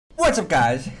What's up,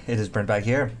 guys? It is Brent back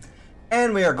here,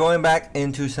 and we are going back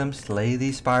into some Slay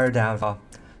the Spire Downfall.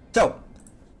 So,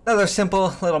 another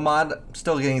simple little mod,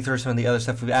 still getting through some of the other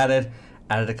stuff we've added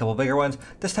a couple bigger ones.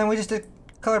 This time we just did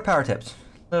color power tips,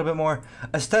 a little bit more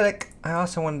aesthetic. I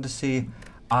also wanted to see,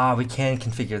 we can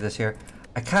configure this here.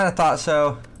 I kind of thought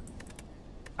so.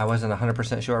 I wasn't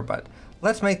 100% sure, but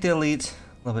let's make the elites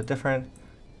a little bit different.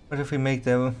 What if we make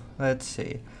them, let's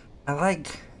see, I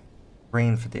like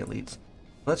green for the elites.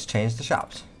 Let's change the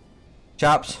shops.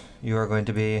 Shops, you are going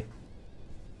to be,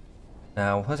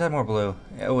 now let's add more blue.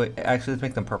 Oh wait, actually let's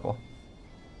make them purple.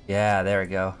 Yeah, there we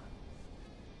go.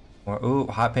 More, ooh,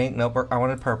 hot pink, nope, I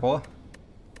wanted purple.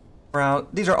 Brown,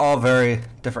 these are all very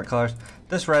different colors.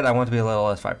 This red I want to be a little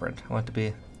less vibrant. I want it to be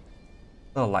a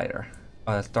little lighter.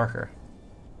 Oh, that's darker.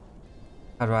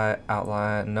 How do I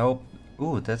outline? Nope.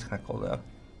 Ooh, that's kind of cool though.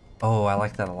 Oh, I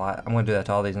like that a lot. I'm going to do that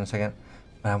to all these in a second.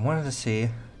 But I wanted to see,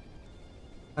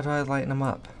 how do I lighten them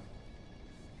up?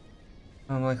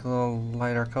 I like a little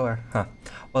lighter color. Huh.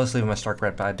 Well, let's leave them a stark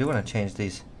red, but I do want to change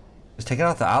these. Just taking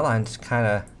out the outlines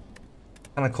kind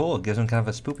of cool. It gives them kind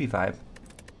of a spoopy vibe.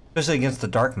 Especially against the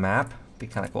dark map. Be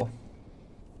kind of cool.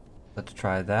 Let's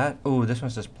try that. Ooh, this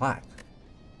one's just black.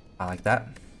 I like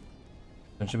that.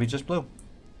 This one should be just blue.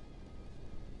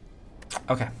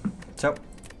 Okay, so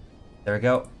there we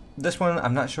go. This one,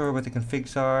 I'm not sure what the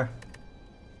configs are.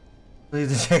 Leave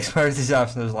the text part of these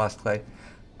options. There's last clay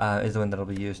is the one that'll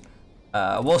be used.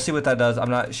 We'll see what that does. I'm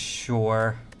not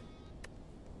sure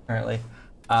currently.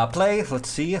 Play. Let's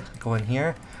see. Go in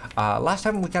here. Last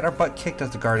time we got our butt kicked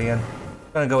as the guardian.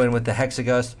 I'm gonna go in with the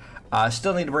Hexaghost.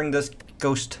 Still need to bring this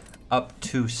ghost up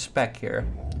to spec here.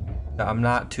 So I'm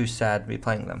not too sad to be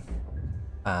playing them.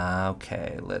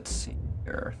 Okay, let's see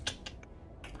here.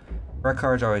 Red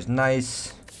cards are always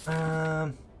nice.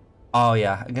 Oh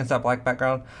yeah, against that black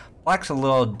background. Black's a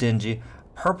little dingy.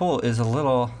 Purple is a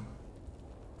little,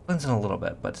 blends in a little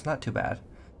bit, but it's not too bad.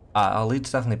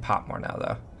 Elites definitely pop more now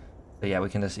though. But yeah, we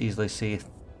can just easily see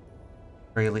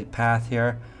 3 elite path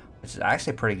here, which is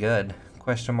actually pretty good.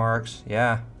 Question marks,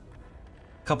 yeah.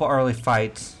 Couple early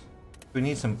fights. We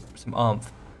need some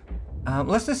oomph.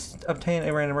 Let's just obtain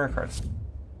a random rare card.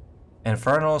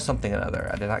 Infernal something or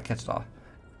another. I did not catch it all.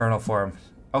 Infernal form.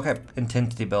 Okay,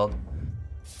 intensity build.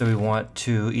 So we want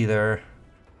to either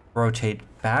rotate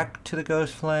back to the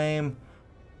ghost flame,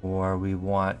 or we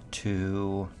want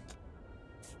to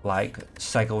like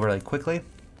cycle really quickly.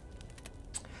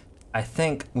 I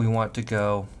think we want to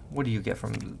go, what do you get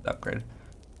from the upgrade?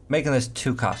 Making this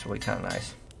 2 cost will be kind of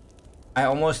nice. I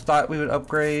almost thought we would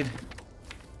upgrade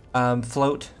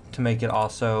float to make it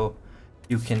also,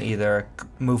 you can either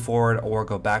move forward or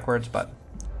go backwards, but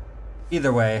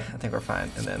either way, I think we're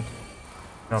fine. And then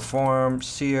form,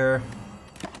 seer.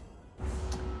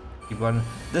 Keep going.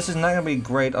 This is not going to be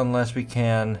great unless we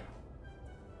can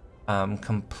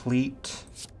complete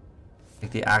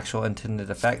like the actual intended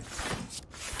effect.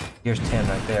 Here's 10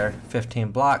 right there.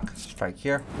 15 block. Strike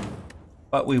here.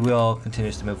 But we will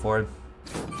continue to move forward.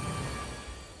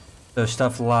 So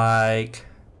stuff like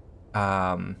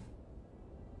I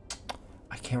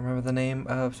can't remember the name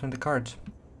of some of the cards.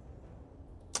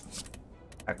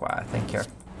 I think here.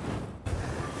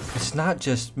 It's not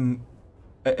just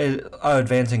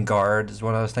advancing guard is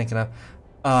what I was thinking of.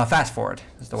 Fast forward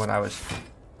is the one I was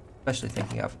especially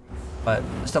thinking of. But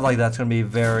stuff like that's going to be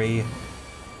very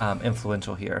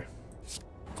influential here.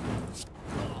 It's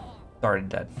already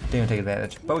dead. Didn't even take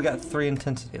advantage. But we got 3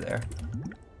 intensity there.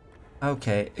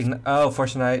 Okay. Oh,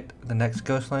 Force Knight, the next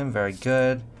Ghost Flame. Very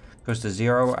good. Goes to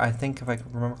 0, I think, if I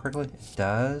remember correctly. It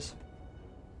does.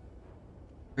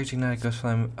 Reach Ignited Ghost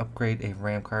Flame, upgrade a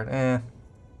ram card.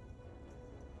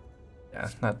 Yeah,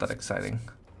 not that exciting.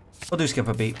 We'll do skip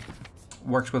a beat.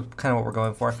 Works with kind of what we're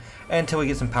going for. And until we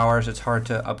get some powers, it's hard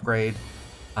to upgrade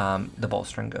the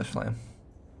Bolstering Ghost Flame.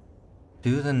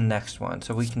 Do the next one,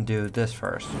 so we can do this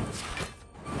first.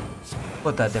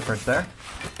 Split that difference there.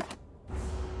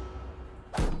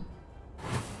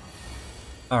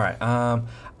 Alright, I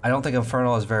don't think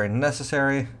Infernal is very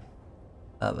necessary.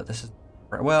 But this is,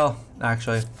 well,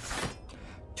 actually,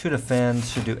 2 defend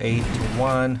should do 8 to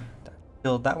 1.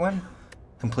 Killed that one.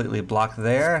 Completely blocked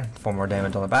there. 4 more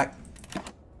damage on the back.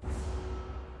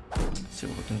 Let's see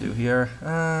what we can do here.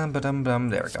 There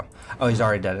we go. Oh, he's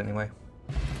already dead anyway.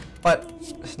 But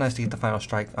it's nice to get the final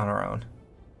strike on our own.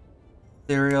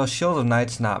 Ethereal Shield of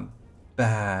Knight's not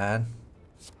bad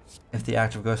if the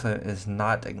active Ghost Flame is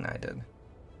not ignited.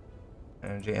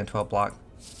 Energy and 12 block.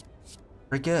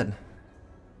 Pretty good.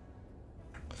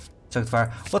 Took the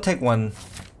fire. We'll take one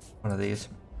of these.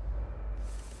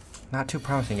 Not too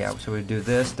promising yet. So we do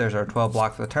this. There's our 12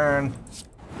 block for the turn.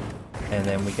 and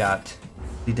then we got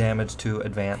the damage to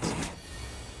advance.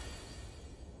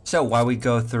 So while we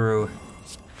go through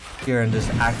here and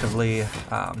just actively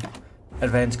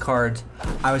advance cards,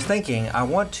 I was thinking I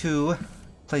want to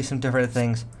play some different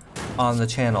things on the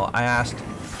channel. I asked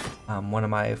one of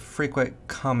my frequent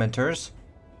commenters,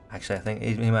 actually I think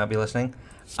he might be listening,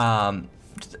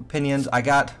 opinions. I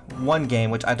got one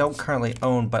game which I don't currently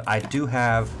own, but I do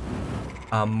have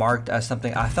marked as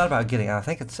something I thought about getting. I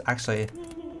think it's actually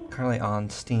currently on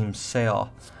Steam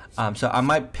sale, so I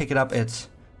might pick it up. It's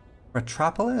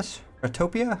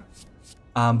Retopia,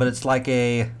 but it's like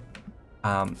a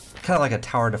kind of like a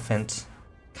tower defense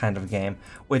kind of game,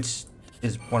 which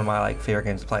is one of my like favorite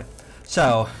games to play.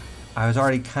 So I was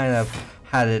already kind of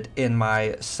had it in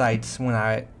my sights when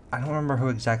I don't remember who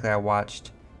exactly I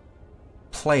watched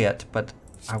play it, but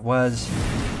I was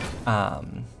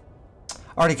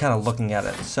already kind of looking at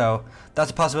it. So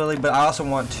that's a possibility, but I also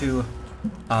want to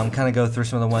kind of go through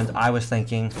some of the ones I was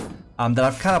thinking that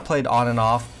I've kind of played on and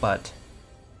off, but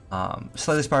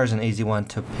Spire is an easy one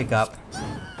to pick up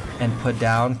and put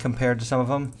down compared to some of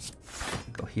them.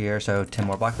 Go here, so 10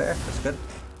 more block there, that's good.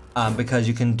 Because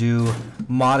you can do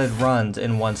modded runs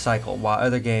in one cycle, while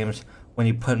other games, when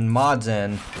you put mods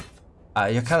in,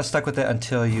 you're kind of stuck with it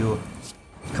until you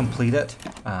complete it.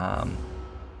 And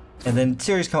then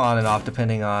series come on and off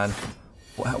depending on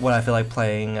what I feel like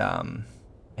playing,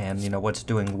 and you know what's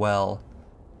doing well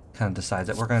kind of decides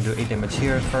it. We're going to do 8 damage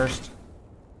here first,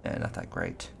 and not that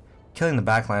great. Killing the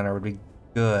backliner would be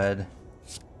good.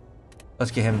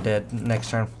 Let's get him dead next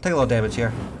turn. Take a little damage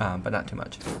here, but not too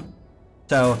much.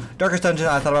 So Darkest Dungeon,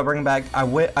 I thought about bringing back.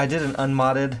 I did an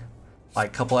unmodded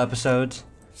like couple episodes,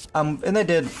 and they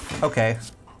did okay.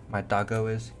 My doggo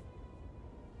is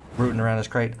rooting around his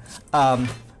crate. But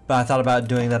I thought about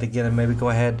doing that again and maybe go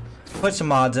ahead, put some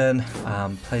mods in,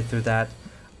 play through that,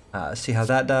 see how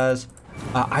that does.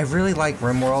 I really like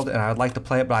RimWorld and I would like to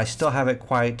play it, but I still haven't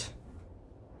quite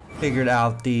figured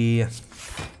out I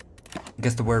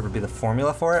guess the word would be the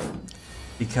formula for it,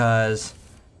 because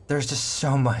there's just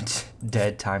so much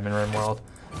dead time in RimWorld,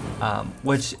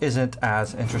 which isn't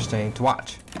as interesting to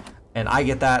watch. And I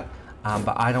get that,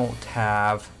 but I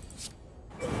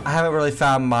haven't really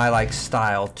found my like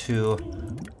style to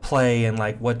play and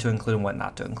like what to include and what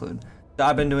not to include. So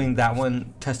I've been doing that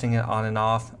one, testing it on and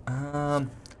off. None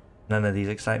of these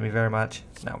excite me very much.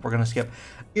 No, we're gonna skip.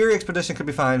 Eerie Expedition could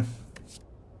be fine,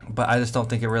 but I just don't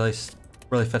think it really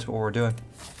fits what we're doing.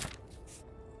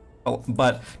 Oh,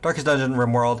 but Darkest Dungeon,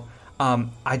 RimWorld.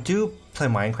 I do play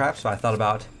Minecraft, so I thought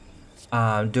about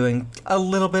doing a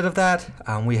little bit of that.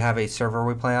 We have a server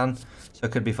we play on, so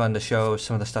it could be fun to show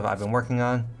some of the stuff I've been working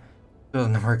on. There's a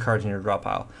number of cards in your draw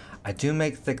pile. I do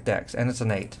make thick decks, and it's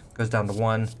an 8. Goes down to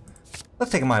 1.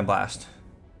 Let's take a Mind Blast.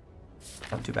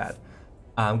 Not too bad.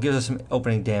 Gives us some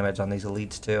opening damage on these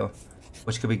elites too,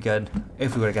 which could be good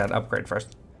if we would have got an upgrade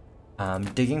first.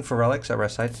 Digging for relics at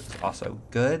rest sites is also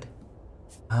good.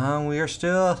 We are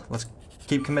still, let's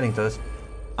keep committing to this.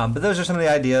 But those are some of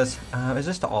the ideas. Is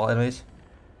this to all enemies?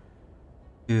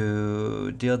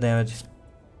 To deal damage?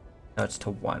 No, it's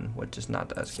to 1, which is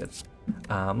not as good.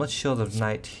 Let's Shield of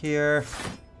Night here.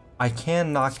 I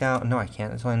can knock out, no I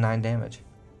can't, it's only 9 damage.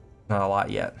 Not a lot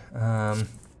yet.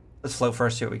 Let's float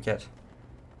first, see what we get.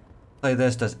 Play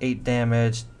this, does 8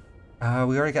 damage. We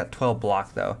already got 12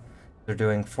 block though. They're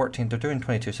doing 14, they're doing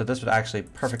 22, so this would actually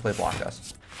perfectly block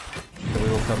us. So we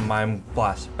will put Mind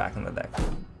Blast back in the deck.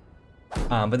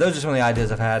 But those are some of the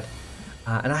ideas I've had.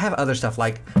 And I have other stuff,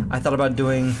 like I thought about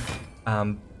doing,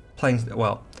 playing,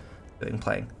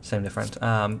 same difference.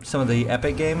 Some of the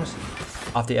Epic games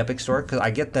off the Epic store, because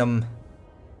I get them,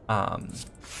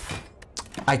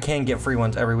 I can get free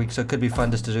ones every week, so it could be fun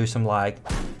just to do some like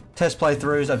test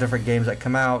playthroughs of different games that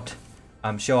come out,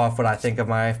 show off what I think of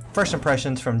my first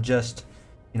impressions from just,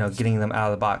 you know, getting them out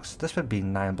of the box. This would be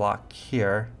 9 block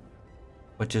here,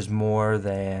 which is more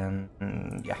than,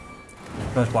 yeah,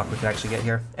 most block we could actually get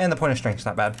here. And the point of strength's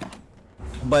not bad.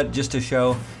 But just to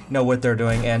show, you know, what they're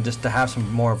doing and just to have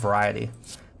some more variety.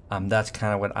 That's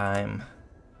kind of what I'm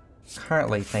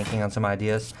currently thinking on some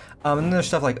ideas. And then there's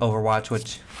stuff like Overwatch,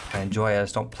 which I enjoy. I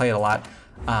just don't play it a lot.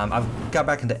 I've got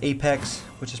back into Apex,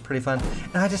 which is pretty fun.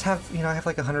 And I just have, you know, I have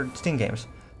like 100 Steam games.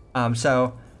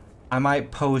 So I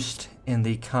might post in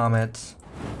the comments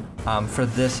for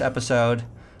this episode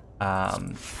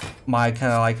my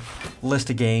kind of like list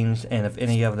of games, and if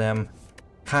any of them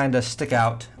kind of stick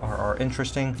out or are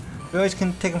interesting, we always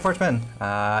can take them for a spin.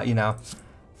 You know,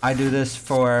 I do this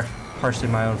for partially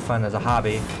my own fun as a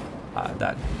hobby.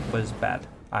 That was bad.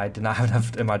 I did not have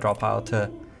enough in my draw pile to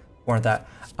warrant that.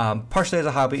 Partially as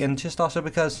a hobby, and just also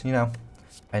because, you know,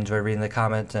 I enjoy reading the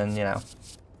comments and, you know,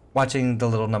 watching the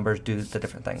little numbers do the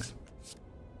different things.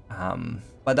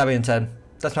 But that being said,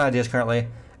 that's my ideas currently,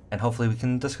 and hopefully we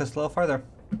can discuss a little further.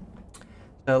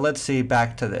 So let's see,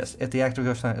 back to this. If the active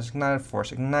ghost flame is ignited,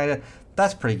 force ignited,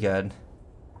 that's pretty good.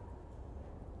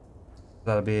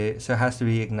 That'll be, so it has to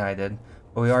be ignited,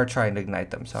 but we are trying to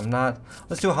ignite them, so I'm not.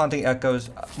 Let's do Haunting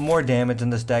Echoes. More damage in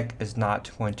this deck is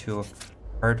not going to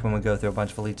hurt when we go through a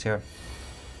bunch of elites here.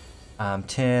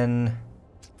 10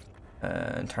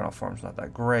 internal form's not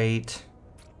that great.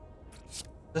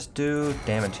 Just do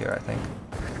damage here, I think.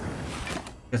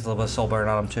 Gets a little bit of soul burn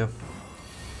on him too.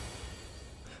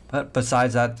 But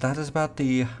besides that, that is about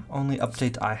the only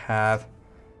update I have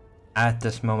at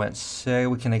this moment. Say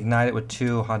we can ignite it with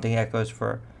 2 Haunting Echoes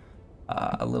for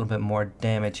a little bit more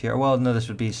damage here. Well, no, this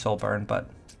would be soul burn, but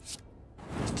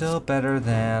still better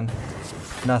than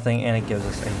nothing, and it gives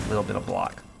us a little bit of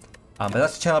block. But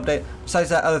that's the channel update. Besides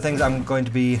that, other things I'm going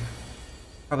to be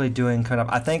probably doing kind of.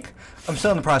 I think I'm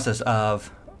still in the process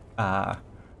of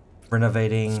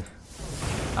renovating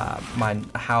my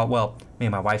house. Well, me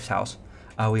and my wife's house.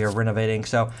 We are renovating,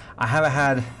 so I haven't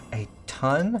had a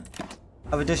ton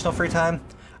of additional free time.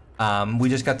 We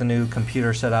just got the new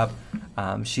computer set up.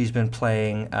 She's been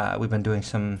playing. We've been doing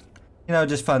some, you know,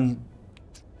 just fun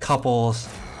couples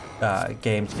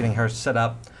games, getting her set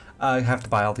up. I have to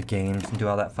buy all the games and do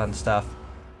all that fun stuff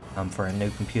for a new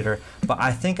computer. But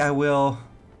I think I will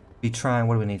be trying.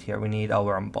 What do we need here? We need, oh,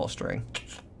 we're on bolstering.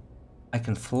 I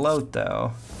can float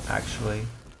though, actually.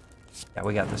 Yeah,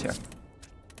 we got this here.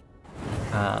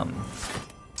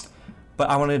 But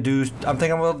I want to do, I'm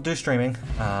thinking we'll do streaming.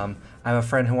 I have a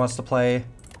friend who wants to play.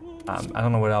 I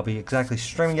don't know what I'll be exactly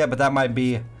streaming yet, but that might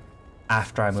be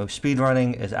after I move.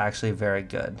 Speedrunning is actually very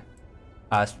good.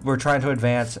 We're trying to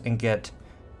advance and get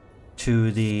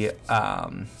to the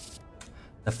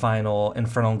final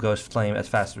Infernal Ghost Flame as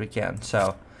fast as we can.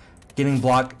 So getting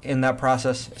block in that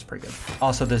process is pretty good.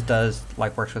 Also, this does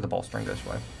like works with the bolstering Ghost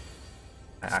Flame.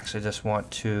 I actually just want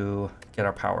to get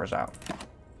our powers out.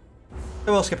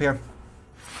 So we'll skip here.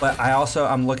 But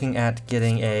I'm looking at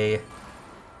getting a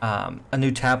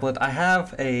new tablet. I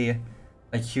have a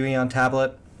Huion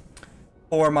tablet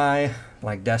for my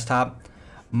desktop.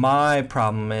 My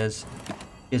problem is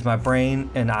my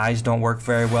brain and eyes don't work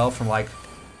very well from I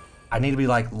need to be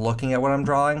looking at what I'm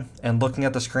drawing and looking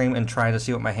at the screen and trying to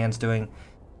see what my hand's doing.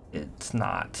 It's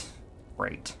not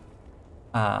great.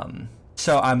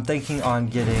 So I'm thinking on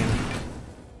getting,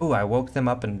 ooh, I woke them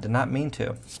up and did not mean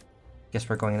to. Guess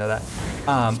we're going into that.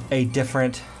 A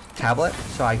different tablet,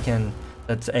 so I can,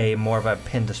 that's a more of a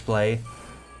pin display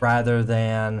rather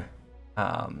than,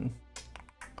 I'll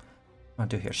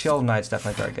do here. Shield of Knight's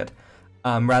definitely very good.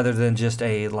 Rather than just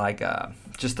a,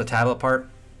 just the tablet part.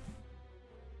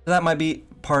 So that might be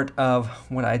part of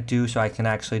what I do, so I can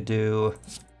actually do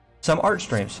some art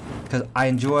streams, because I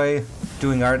enjoy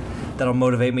doing art. That'll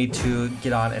motivate me to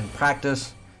get on and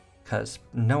practice, because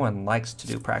no one likes to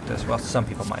do practice. Well, some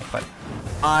people might, but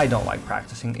I don't like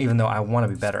practicing, even though I want to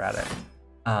be better at it.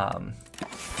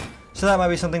 So that might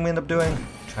be something we end up doing,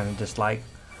 trying to just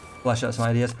flesh out some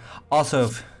ideas. Also,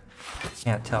 if you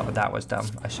can't tell, that was dumb.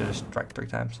 I should have struck 3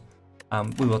 times.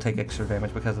 We will take extra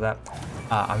damage because of that.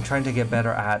 I'm trying to get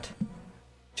better at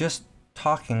just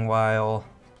talking while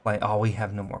playing. Oh, we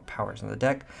have no more powers in the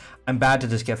deck. I'm bad to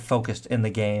just get focused in the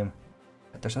game.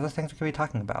 But there's other things we could be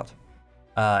talking about.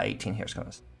 18 here is going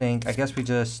to stink. I guess we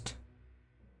just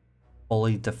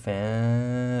fully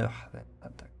defend.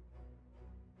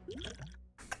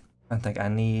 I think I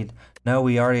need. No,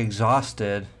 we already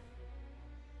exhausted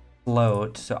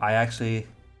float, so I actually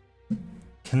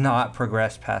cannot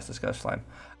progress past this Ghost Flame.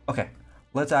 Okay,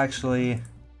 let's actually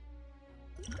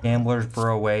Gambler's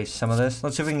Brew away some of this.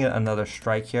 Let's see if we can get another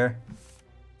strike here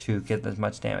to get as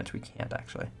much damage. We can't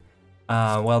actually.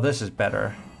 Well, this is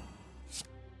better.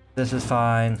 This is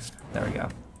fine. There we go.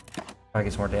 I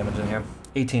get some more damage in here.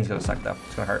 18 is gonna suck though.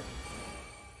 It's gonna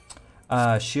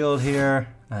hurt. Shield here.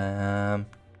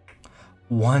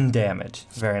 1 damage.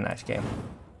 Very nice game.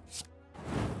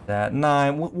 That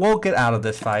 9. We'll get out of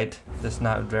this fight. This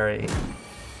not very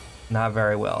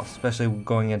well, especially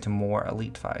going into more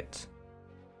elite fights.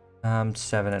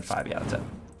 7 and 5. Yeah, that's it.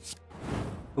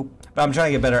 Oop. But I'm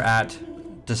trying to get better at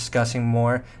discussing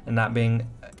more and not being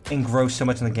engrossed so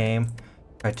much in the game.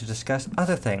 Try to discuss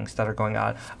other things that are going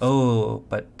on. Oh,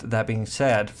 but that being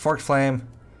said, Forked Flame,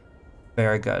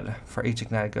 very good for each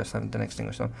ignited Ghost Flame, then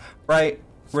extinguish them. Bright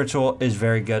Ritual is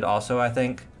very good also, I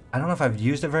think. I don't know if I've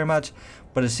used it very much,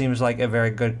 but it seems like a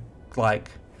very good,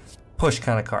 push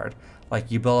kind of card.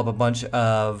 You build up a bunch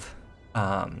of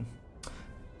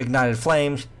ignited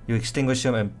flames, you extinguish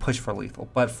them and push for lethal.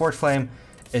 But Forked Flame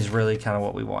is really kind of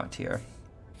what we want here.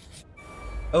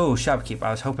 Oh, Shopkeep.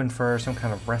 I was hoping for some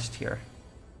kind of rest here.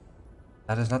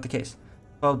 That is not the case.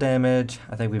 12 damage.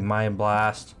 I think we Mind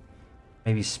Blast.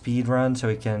 Maybe Speed Run so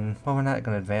we can... Well, we're not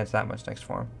going to advance that much next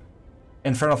form.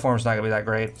 Infernal Form's not going to be that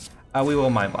great. We will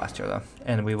Mind Blast here, though.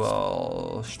 And we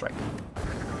will Strike.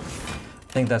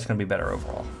 I think that's going to be better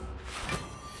overall.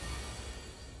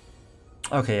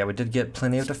 Okay, yeah, we did get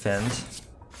plenty of defense.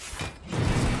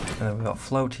 And then we will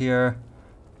Float here.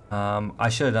 I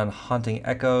should have done Haunting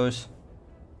Echoes.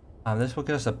 This will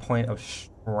get us a point of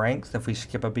strength if we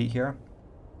skip a beat here.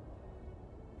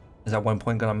 Is that 1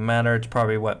 point going to matter? It's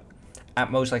probably, what,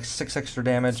 at most like 6 extra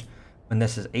damage when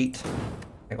this is 8. I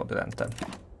think we'll do that instead.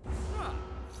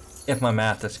 If my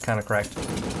math is kind of correct.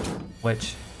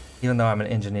 Which, even though I'm an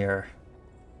engineer,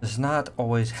 does not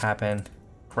always happen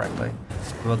correctly.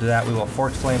 We will do that. We will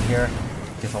Force Flame here.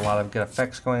 Gets a lot of good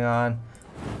effects going on.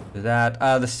 Do that.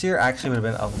 The Seer actually would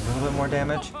have been a little bit more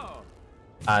damage.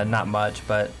 Not much,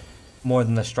 but more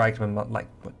than the Strike. Like,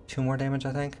 what, 2 more damage,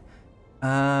 I think?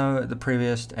 The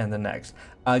previous and the next.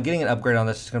 Getting an upgrade on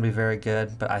this is going to be very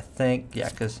good, but I think, yeah,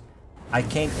 because I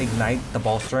can't ignite the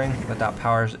bolstering without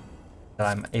powers that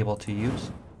I'm able to use.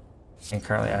 And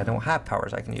currently I don't have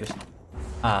powers I can use.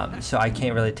 So I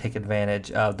can't really take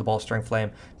advantage of the bolstering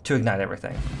flame to ignite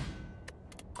everything.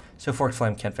 So Forked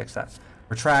Flame can fix that.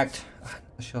 Retract.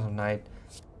 Shield of Night.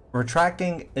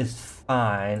 Retracting is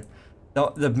fine.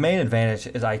 The main advantage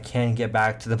is I can get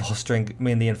back to the bolstering,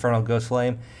 the Infernal Ghost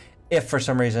Flame, if for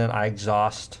some reason I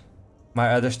exhaust my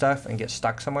other stuff and get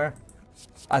stuck somewhere.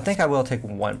 I think I will take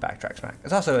 1 backtrack smack.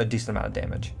 It's also a decent amount of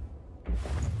damage.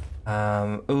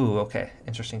 Ooh, okay.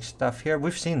 Interesting stuff here.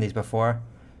 We've seen these before.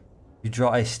 You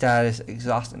draw a status,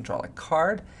 exhaust, and draw a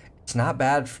card. It's not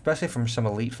bad, especially from some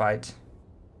elite fights.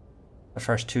 The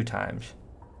first 2 times.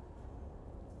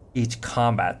 Each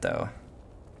combat, though.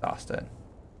 Exhausted.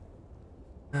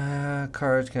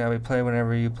 Cards can now be played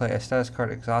whenever you play a status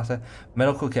card exhausted.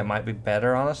 Medical Kit might be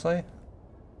better, honestly.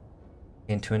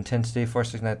 Gain 2 intensity,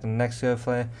 force ignite the next Ghost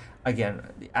Flame. Again,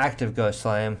 the active Ghost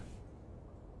Flame.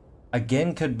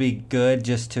 Again, could be good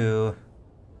just to...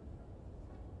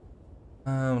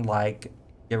 like,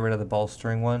 get rid of the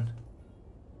bolstering one.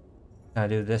 Can I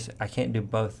do this? I can't do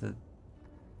both.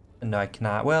 No, I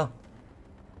cannot. Well,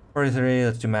 43,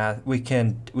 let's do math. We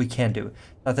can do.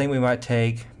 I think we might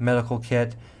take Medical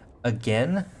Kit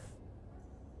again.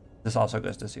 This also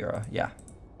goes to 0. Yeah.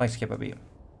 Like skip a beat.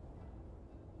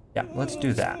 Yeah, let's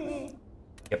do that.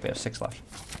 Yep, we have 6 left.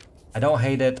 I don't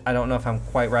hate it. I don't know if I'm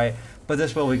quite right, but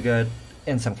this will be good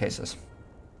in some cases.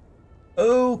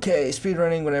 Okay,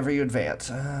 speedrunning whenever you advance.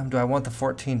 Do I want the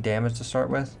 14 damage to start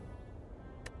with?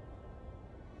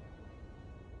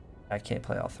 I can't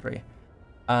play all 3.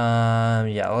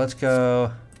 Yeah, let's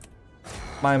go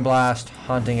Mind Blast,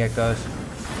 Haunting Echoes,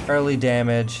 early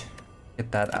damage,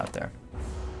 get that out there.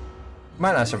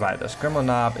 Might not survive this. Gremlin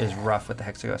Knob is rough with the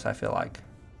Hexaghost, I feel like.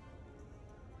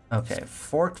 Okay,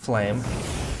 Forked Flame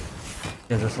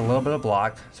gives us a little bit of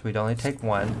block, so we'd only take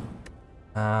 1.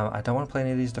 I don't want to play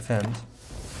any of these defends,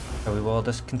 so we will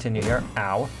just continue here.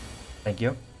 Ow. Thank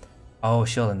you. Oh,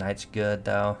 Shield of Knight's good,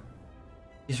 though.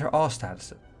 These are all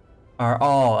statuses. Are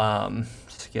all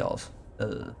skills.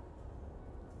 Ugh.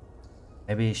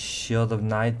 Maybe Shield of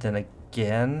Night then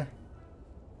again,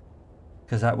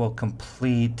 because that will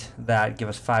complete that, give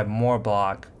us 5 more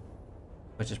block,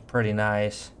 which is pretty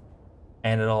nice,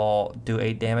 and it'll do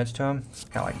 8 damage to him.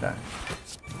 Kind of like that.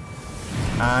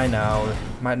 I know,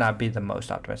 might not be the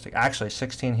most optimistic. Actually,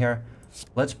 16 here.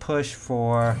 Let's push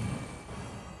for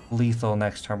lethal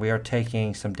next turn. We are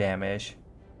taking some damage.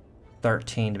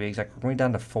 13 to be exact. We're going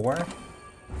down to 4.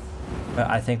 But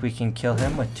I think we can kill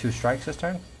him with 2 strikes this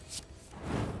turn.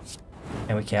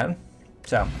 And we can.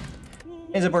 So,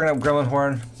 ends up working up Gremlin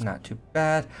Horn. Not too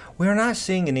bad. We are not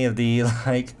seeing any of the,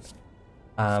 like,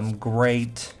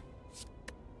 great,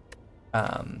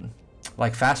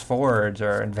 like, fast forwards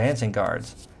or advancing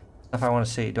guards. Stuff I want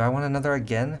to see. Do I want another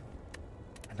again?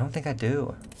 I don't think I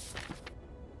do.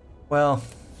 Well,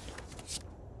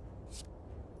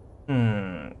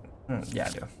 yeah, I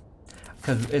do.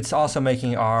 Because it's also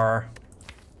making our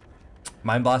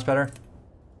Mind Blast better,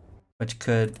 which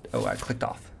could... Oh, I clicked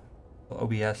off.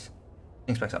 OBS.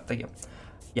 Things specs up. Thank you.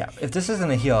 Yeah, if this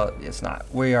isn't a heal, it's not.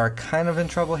 We are kind of in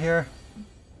trouble here,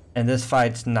 and this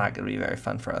fight's not going to be very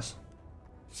fun for us.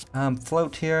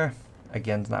 Float here.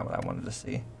 Again, it's not what I wanted to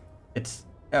see. It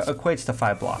equates to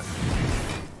 5 block.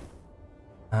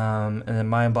 And then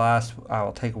Mind Blast, I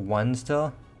will take 1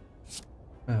 still.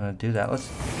 I'm going to do that. Let's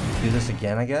do this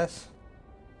again, I guess.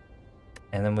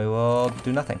 And then we will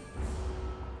do nothing.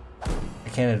 I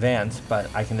can't advance,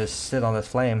 but I can just sit on this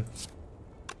flame.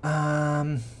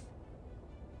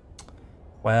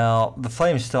 Well, the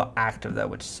flame is still active though,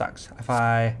 which sucks. If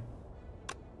I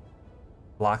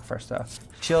block first though.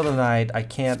 Shield of Night, I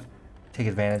can't take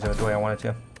advantage of it the way I wanted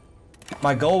to.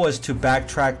 My goal was to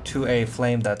backtrack to a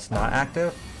flame that's not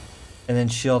active, and then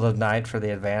Shield of Night for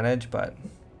the advantage, but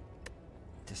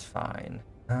it's fine.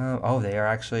 Oh, they are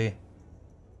actually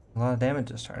a lot of damage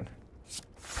this turn.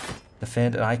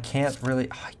 Defend, and I can't really.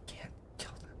 Oh, I can't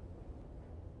kill them.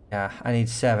 Yeah, I need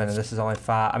 7, and this is only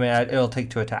 5. I mean, it'll take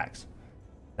 2 attacks.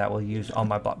 That will use all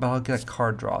my block, but I'll get a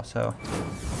card draw. So,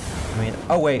 I mean,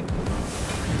 oh wait,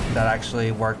 that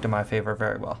actually worked in my favor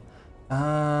very well.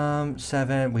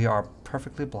 7. We are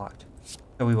perfectly blocked,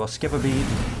 so we will skip a beat,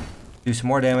 do some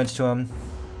more damage to him,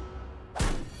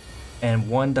 and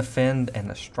 1 defend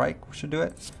and a strike should do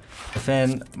it.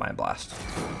 Defend, Mind Blast.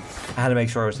 I had to make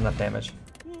sure it was enough damage.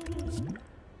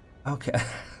 Okay,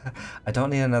 I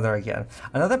don't need another again.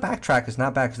 Another backtrack is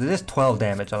not bad because it is 12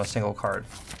 damage on a single card.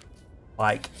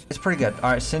 Like, it's pretty good.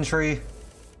 All right, Sentry,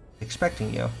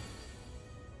 expecting you.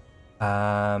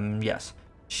 Yes.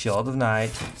 Shield of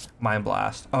Night, Mind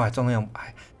Blast. Oh, it's only on.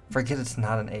 I forget it's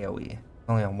not an AoE.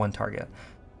 Only on 1 target.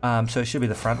 So it should be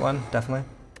the front one, definitely.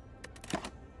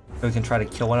 So we can try to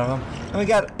kill one of them. And we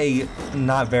got a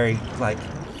not very like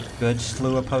good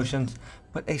slew of potions,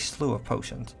 but a slew of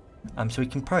potions. So we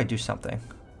can probably do something.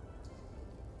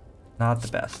 Not the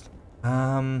best.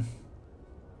 I'm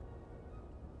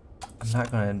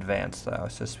not going to advance though,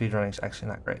 so speedrunning is actually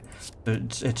not great.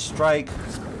 It's Strike,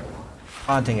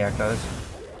 Haunting Echoes.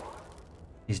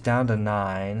 He's down to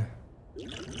 9.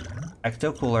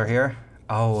 Ecto Cooler here.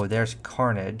 Oh, there's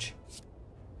Carnage.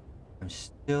 I'm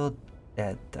still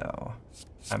dead though.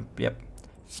 Yep.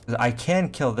 I can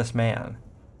kill this man.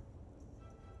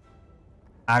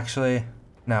 Actually,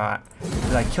 no.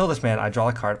 If I kill this man, I draw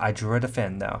a card. I drew a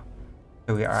Defend though.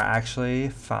 So we are actually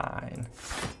fine.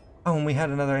 Oh, and we had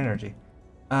another energy.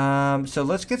 So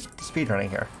let's get speedrunning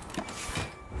here.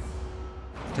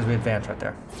 Because we advanced right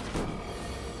there.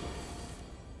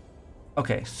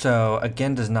 Okay, so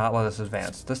again does not let us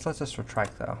advance. This lets us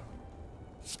retract though.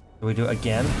 So we do it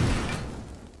again.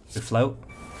 We float.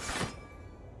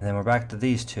 And then we're back to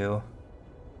these 2.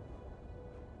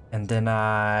 And then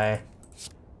I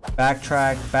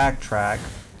backtrack.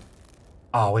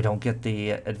 Oh, we don't get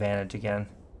the advantage again.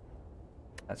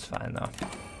 That's fine though.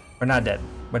 We're not dead.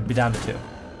 We'd be down to 2.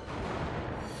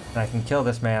 And I can kill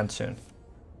this man soon.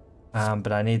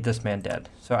 But I need this man dead.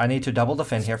 So I need to double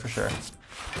defend here for sure.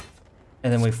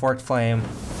 And then we forked flame.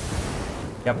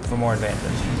 Yep, for more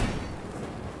advantage.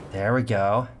 There we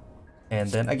go. And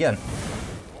then again.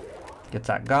 Gets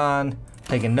that gone.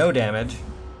 Taking no damage.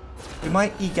 We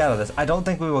might eke out of this. I don't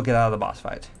think we will get out of the boss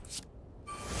fight.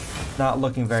 Not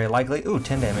looking very likely. Ooh,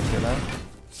 10 damage here though.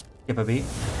 Skip a beat.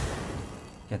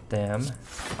 Get them.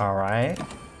 Alright.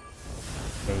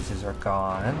 Phases are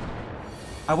gone.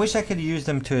 I wish I could use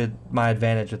them to my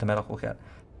advantage with the medical kit.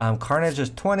 Carnage is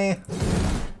 20.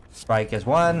 Strike is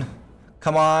 1.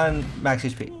 Come on, max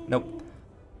HP. Nope.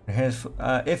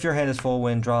 If your hand is full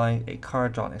when drawing a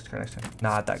card, draw next turn.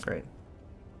 Not that great.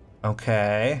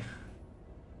 Okay.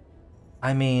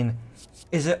 I mean,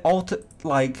 is it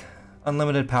like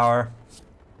unlimited power?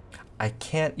 I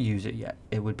can't use it yet.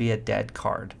 It would be a dead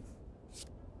card.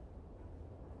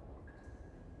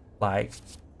 Like,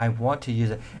 I want to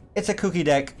use it. It's a kooky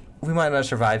deck. We might not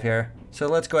survive here. So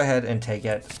let's go ahead and take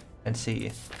it and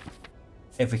see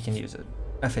if we can use it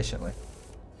efficiently.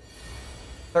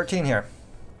 13 here.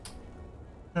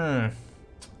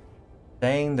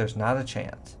 Dang, there's not a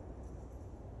chance.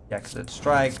 Yeah, because it's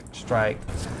strike,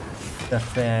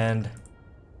 defend,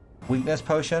 weakness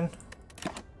potion.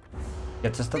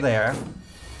 Gets us to there.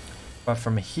 But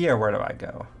from here, where do I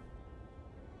go?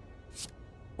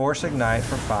 Force Ignite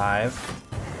for 5.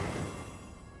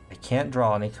 I can't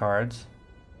draw any cards.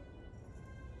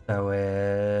 So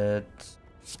it's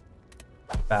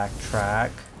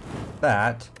backtrack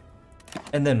that.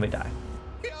 And then we die.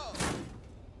 It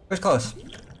was close.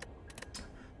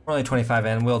 We're only 25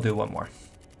 in. We'll do one more.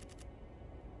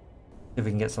 See if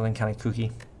we can get something kind of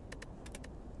kooky.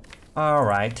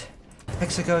 Alright.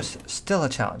 Hexaghost, still a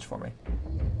challenge for me.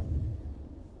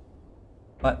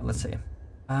 But let's see.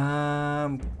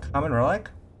 Common relic?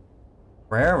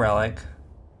 Rare relic.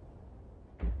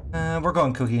 We're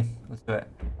going kooky. Let's do it.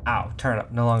 Ow,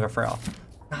 turnip, no longer frail.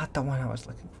 Not the one I was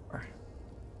looking for.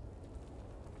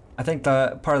 I think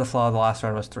the part of the flaw of the last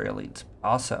run was 3 elites.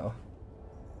 Also,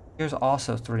 here's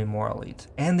also 3 more elites.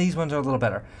 And these ones are a little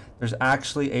better. There's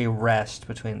actually a rest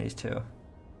between these 2.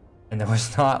 And there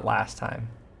was not last time.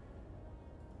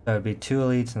 That would be 2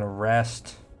 elites and a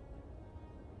rest.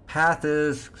 Path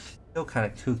is still kind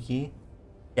of kooky.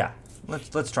 Yeah,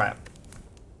 let's try it.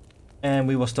 And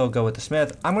we will still go with the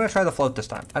smith. I'm gonna try the float this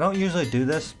time. I don't usually do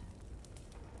this,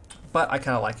 but I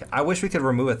kind of like it. I wish we could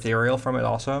remove ethereal from it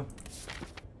also.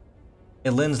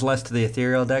 It lends less to the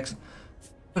ethereal decks,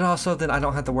 but also then I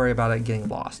don't have to worry about it getting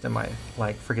lost and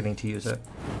like forgetting to use it.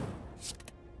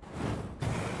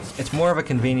 It's more of a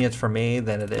convenience for me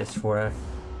than it is for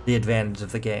the advantage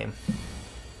of the game.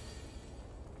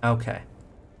 Okay.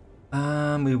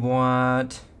 We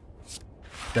want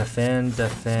defend,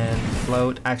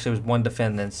 float. Actually, it was 1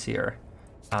 defend, then seer.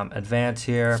 Advance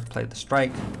here, play the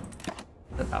strike.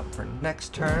 Set up for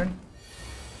next turn.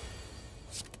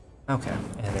 Okay,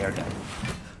 and they are dead.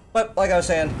 But like I was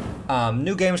saying,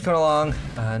 new games coming along,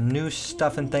 new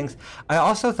stuff and things. I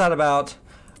also thought about,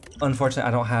 unfortunately,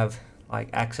 I don't have like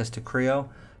access to Creo,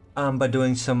 but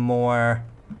doing some more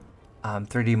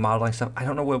 3D modeling stuff. I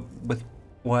don't know with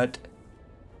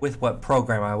what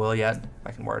program I will yet, if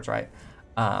I can words right.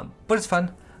 But it's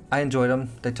fun. I enjoyed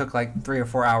them. They took like 3 or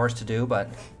 4 hours to do, but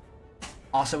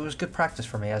also it was good practice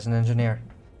for me as an engineer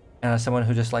and as someone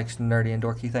who just likes nerdy and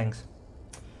dorky things.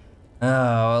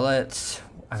 Oh,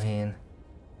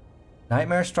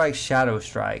 Nightmare Strike, Shadow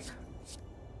Strike.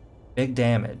 Big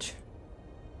damage.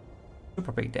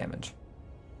 Super big damage.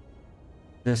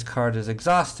 This card is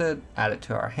exhausted. Add it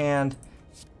to our hand.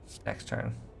 Next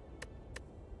turn.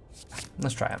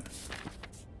 Let's try it.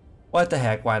 What the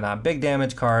heck, why not? Big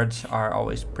damage cards are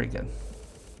always pretty good.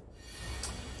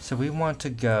 So we want to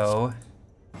go...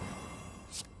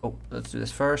 Oh, let's do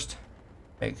this first.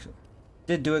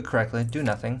 Did do it correctly. Do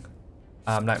nothing.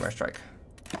 Nightmare Strike.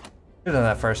 Should have done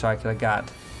that first so I could have got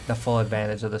the full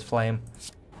advantage of this flame.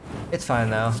 It's fine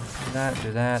though. Do that,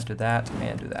 do that, do that,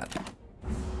 and do that.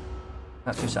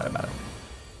 Not too sad about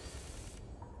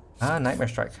it. Nightmare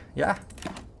Strike. Yeah.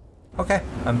 Okay,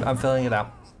 I'm filling it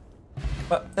out.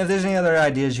 But if there's any other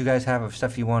ideas you guys have of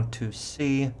stuff you want to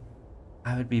see,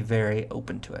 I would be very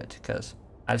open to it, because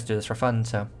I just do this for fun,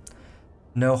 so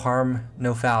no harm,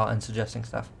 no foul in suggesting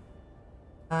stuff.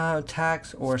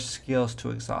 Attacks or skills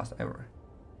to exhaust.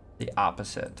 The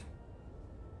opposite.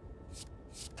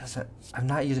 I'm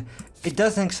not using... It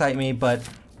doesn't excite me, but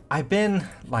I've been,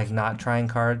 like, not trying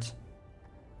cards,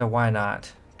 so why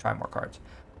not try more cards?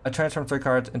 I transform 3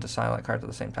 cards into silent cards of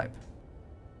the same type.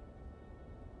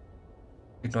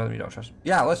 Ignore them you don't trust.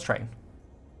 Yeah, let's train.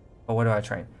 But what do I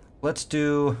train? Let's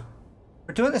do...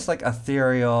 We're doing this like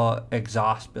ethereal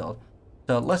exhaust build.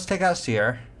 So let's take out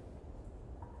Seer.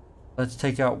 Let's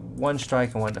take out 1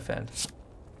 strike and 1 defend.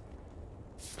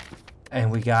 And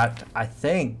we got, I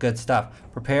think, good stuff.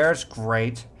 Prepare is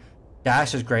great.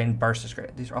 Dash is great and burst is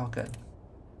great. These are all good.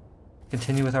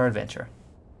 Continue with our adventure.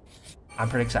 I'm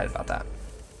pretty excited about that.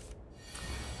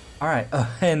 Alright,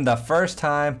 and the first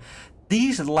time,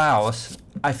 these Laos,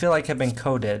 I feel like have been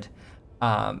coded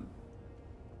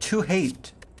to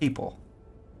hate people.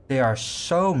 They are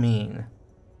so mean.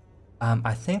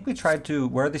 I think we tried to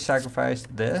worthy sacrifice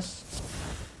this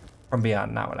from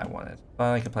beyond, not what I wanted. But I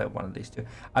only could play one of these two.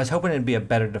 I was hoping it'd be a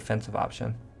better defensive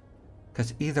option.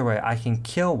 Because either way, I can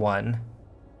kill 1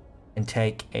 and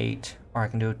take 8. Or I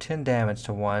can do 10 damage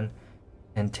to 1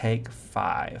 and take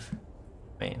 5.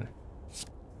 I mean,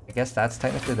 I guess that's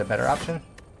technically the better option.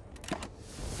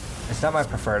 It's not my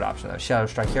preferred option though. Shadow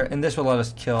Strike here. And this will let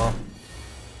us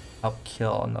help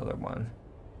kill another one.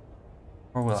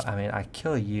 Or will I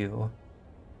kill you.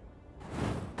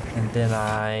 And then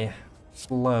I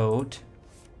float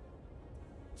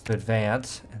to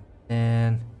advance. And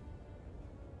then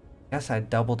I guess I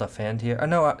double defend here. Oh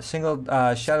no, single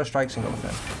Shadow Strike, single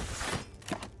defend.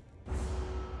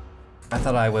 I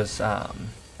thought I was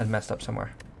had messed up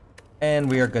somewhere. And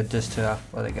we are good just to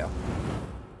let it go.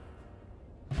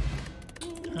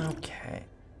 Okay.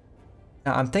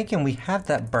 Now I'm thinking we have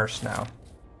that burst now.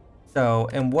 So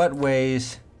in what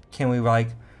ways can we like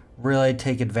really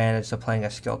take advantage of playing a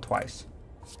skill twice?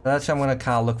 So that's what I'm gonna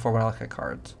kind of look for when I look at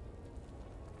cards.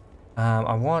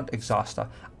 I want exhaust stuff.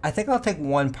 I think I'll take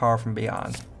 1 power from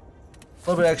beyond. A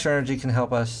little bit extra energy can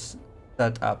help us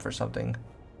set up for something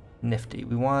nifty.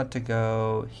 We want to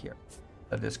go here.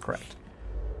 That is correct.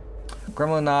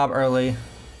 Gremlin Knob early.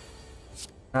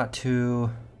 Not too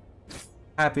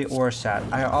happy or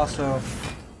sad. I also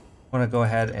want to go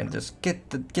ahead and just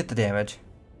get the damage.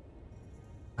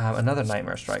 Another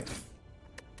Nightmare Strike.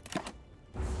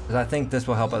 Because I think this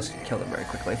will help us kill them very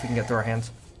quickly if we can get through our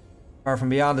hands. Power from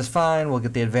beyond is fine. We'll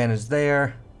get the advantage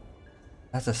there.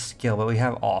 That's a skill, but we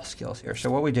have all skills here. So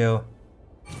what we do,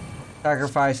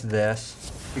 sacrifice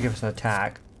this to give us an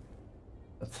attack.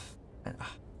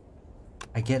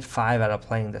 I get 5 out of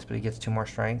playing this, but he gets 2 more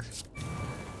strength.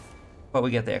 But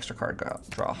we get the extra card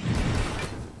draw.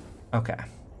 Okay,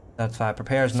 that's 5.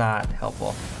 Prepare is not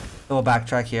helpful. So we'll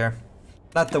backtrack here.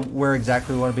 Not that we're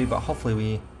exactly where we want to be, but hopefully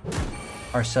we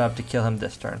are set up to kill him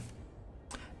this turn.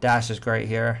 Dash is great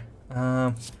here.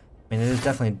 I mean, it is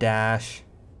definitely dash.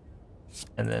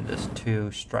 And then just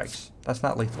 2 strikes. That's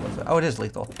not lethal, is it? Oh, it is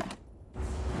lethal.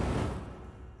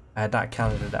 I had not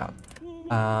counted it out.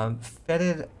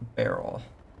 Fetid barrel.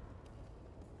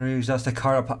 Exhaust a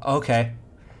card up. Okay.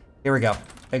 Here we go.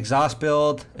 Exhaust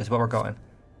build is what we're going.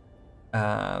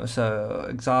 So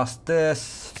exhaust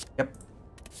this. Yep.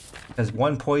 There's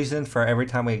 1 poison for every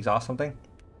time we exhaust something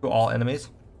to all enemies.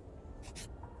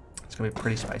 It's gonna be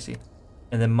pretty spicy.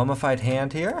 And then mummified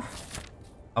hand here.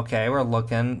 Okay, we're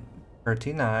looking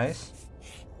pretty nice.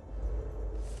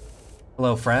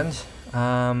 Hello, friends.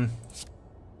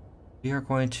 We are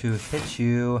going to hit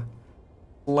you.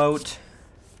 Float.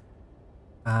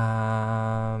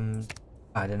 I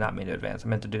did not mean to advance. I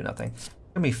meant to do nothing. It's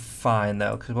gonna be fine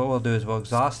though, because what we'll do is we'll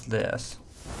exhaust this,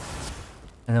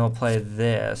 and then we'll play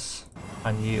this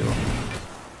on you,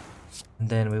 and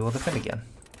then we will defend again.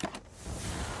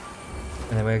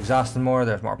 And then we exhaust them more.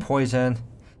 There's more poison.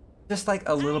 Just like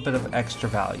a little bit of extra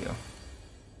value.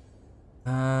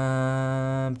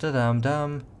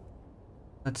 Da-dum-dum.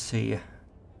 Let's see.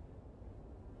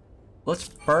 Let's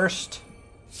first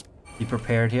be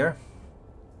prepared here.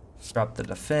 Drop the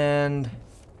defend.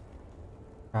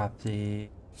 Drop the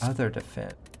other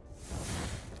defend.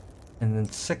 And then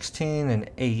 16 and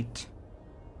 8.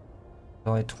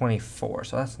 Only 24,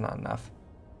 so that's not enough.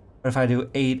 But if I do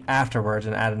 8 afterwards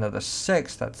and add another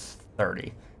 6, that's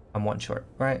 30. I'm 1 short,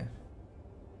 right?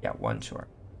 Yeah, 1 short.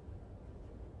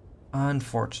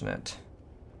 Unfortunate.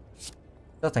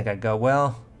 Still think I'd go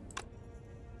well.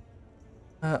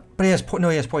 But he has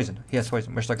he has poison. He has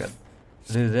poison. We're still good.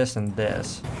 We'll do this and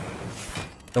this.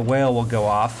 The whale will go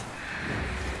off,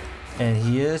 and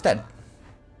he is dead. A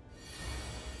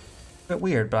bit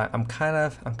weird, but I'm kind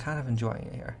of enjoying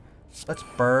it here. Let's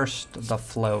burst the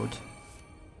float.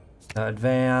 So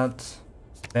advance.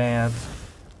 Then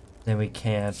we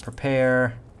can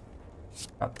prepare.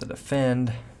 Drop the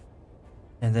defend,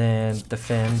 and then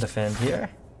defend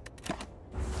here.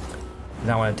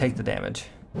 Now I want to take the damage.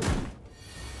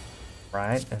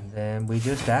 Right, and then we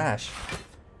just dash.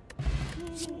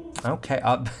 Okay,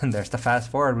 up, and there's the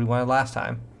fast forward we wanted last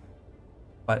time.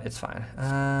 But it's fine.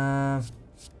 Yeah,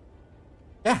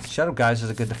 Shadow Guys is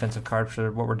a good defensive card for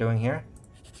what we're doing here.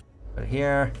 But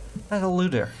here, that's a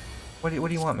looter. What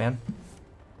do you want, man?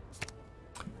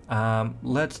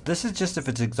 This is just if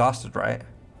it's exhausted, right?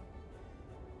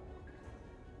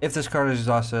 If this card is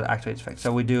exhausted, activates effect.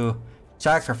 So we do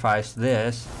sacrifice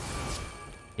this.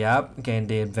 Yep, gain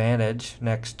the advantage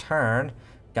next turn.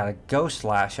 Got a Ghost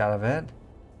Slash out of it.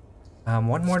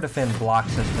 1 more defend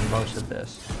blocks us for most of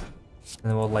this.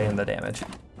 And then we'll lay in the damage.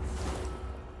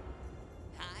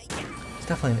 It's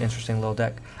definitely an interesting little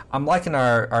deck. I'm liking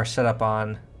our setup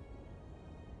on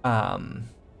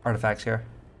artifacts here.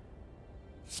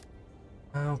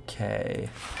 Okay.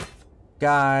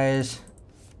 Guys.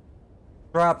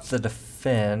 Drop the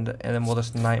defend, and then we'll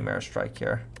just Nightmare Strike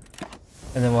here.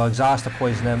 And then we'll exhaust to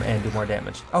poison him and do more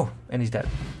damage. Oh, and he's dead.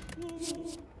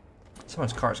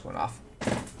 Someone's car's going off.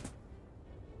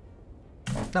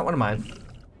 Not one of mine.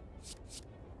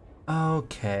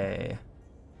 Okay.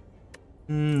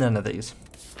 None of these.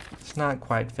 It's not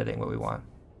quite fitting what we want.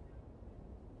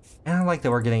 And I like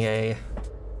that we're getting a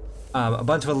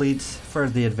bunch of elites for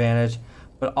the advantage,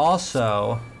 but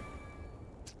also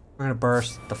we're gonna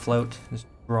burst the float. Just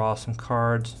draw some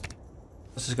cards.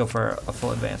 Let's just go for a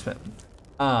full advancement.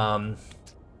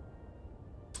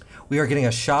 We are getting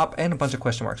a shop and a bunch of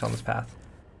question marks on this path.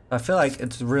 I feel like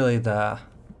it's really the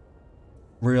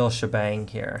real shebang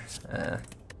here.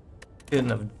 Couldn't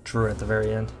have drew at the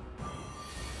very end.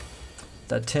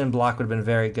 That 10 block would have been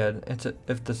very good.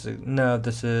 If this is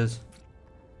this is.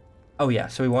 Oh yeah,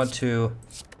 so we want to.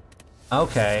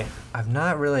 Okay, I've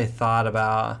not really thought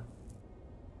about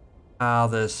how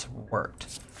this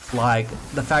worked. Like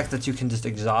the fact that you can just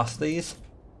exhaust these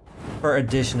for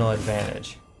additional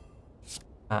advantage.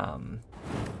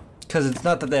 Because it's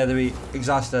not that they have to be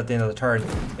exhausted at the end of the turn,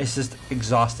 it's just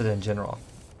exhausted in general.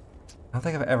 I don't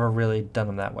think I've ever really done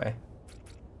them that way.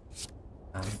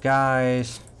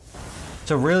 Guys.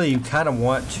 So really you kind of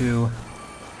want to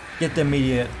get the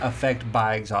immediate effect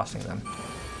by exhausting them.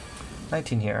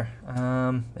 19 here.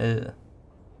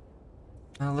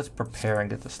 Let's prepare and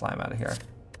get the slime out of here.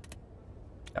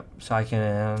 Yep, so I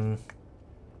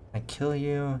kill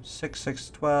you. 6, 6,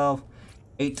 12,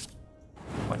 8,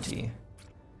 20.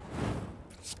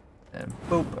 And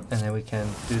boop. And then we can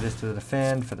do this to the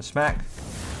defend for the smack.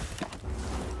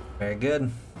 Very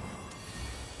good.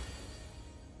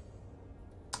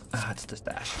 It's this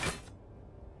dash,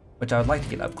 which I would like to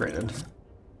get upgraded.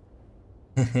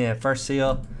 Yeah, first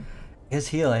seal is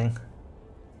healing.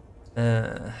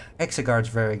 Exit guard's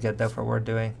very good though for what we're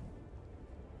doing.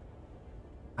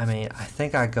 I mean, I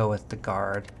think I go with the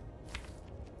guard.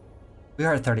 We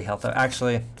are at 30 health though.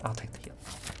 Actually, I'll take the heal.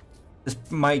 This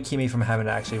might keep me from having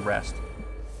to actually rest.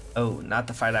 Oh, not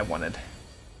the fight I wanted.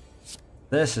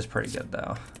 This is pretty good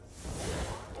though.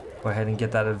 Go ahead and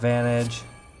get that advantage.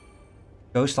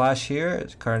 Go slash here.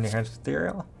 It's card in your hands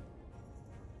ethereal.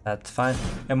 That's fine.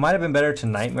 It might have been better to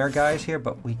nightmare guys here,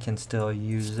 but we can still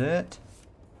use it.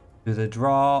 Do the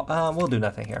draw. We'll do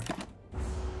nothing here.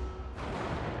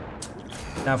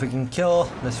 Now if we can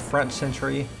kill this front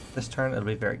sentry this turn, it'll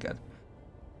be very good.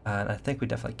 And I think we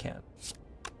definitely can.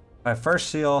 My first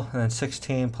seal, and then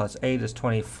 16 plus 8 is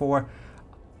 24.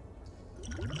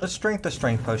 Let's drink the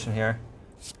strength potion here,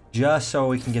 just so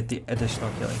we can get the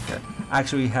additional healing here.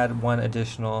 Actually, we had one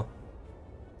additional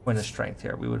point of strength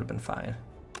here. We would have been fine.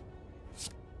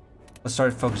 Let's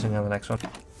start focusing on the next one.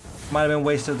 Might have been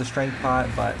wasted the strength pot,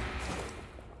 but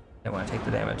I didn't want to take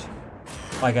the damage.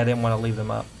 Like I didn't want to leave them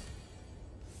up.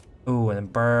 Ooh, and then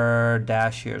bird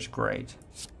dash here is great.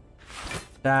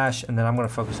 Dash, and then I'm going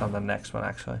to focus on the next one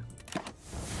actually,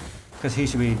 because he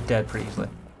should be dead pretty easily.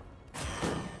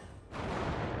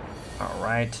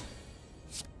 Alright.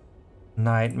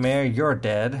 Nightmare, you're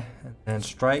dead. And then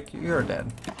Strike, you're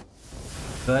dead.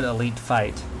 Good elite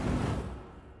fight.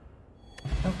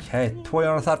 Okay, Toy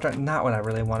Ornithopter, not what I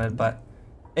really wanted, but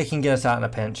it can get us out in a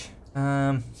pinch.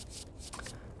 None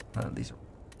of these are...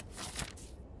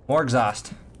 More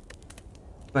exhaust.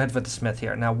 Go ahead with the Smith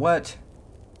here. Now what...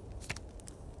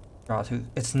 Draw two.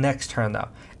 It's next turn though.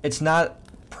 It's not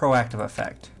proactive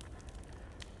effect.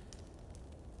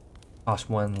 Cost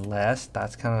one less.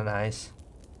 That's kind of nice.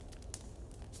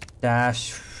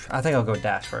 Dash. I think I'll go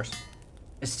dash first.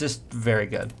 It's just very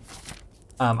good.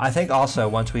 I think also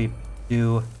once we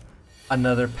do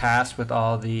another pass with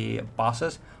all the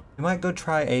bosses, we might go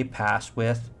try a pass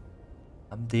with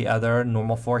the other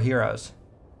normal 4 heroes,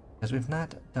 because we've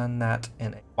not done that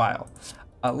in a while.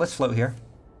 Let's float here.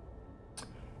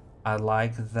 I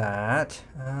like that.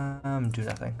 Do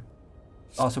nothing.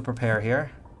 Also prepare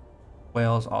here.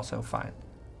 Whale's also fine.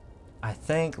 I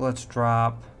think let's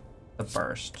drop the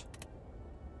burst.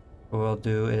 What we'll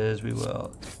do is we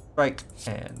will strike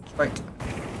and strike.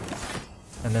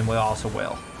 And then we'll also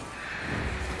whale.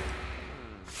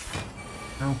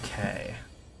 Okay.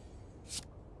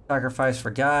 Sacrifice for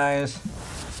guys.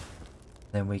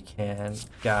 Then we can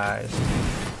guys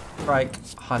strike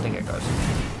hunting echoes.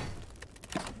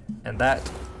 And that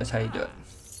is how you do it.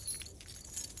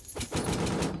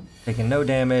 Taking no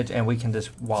damage, and we can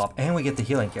just wallop, and we get the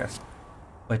healing here,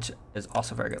 which is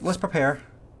also very good. Let's prepare.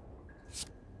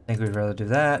 I think we'd rather do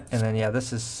that, and then yeah,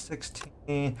 this is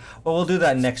 16. Well, we'll do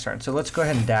that next turn. So let's go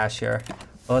ahead and dash here.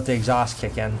 We'll let the exhaust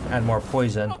kick in, add more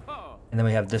poison, and then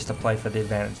we have this to play for the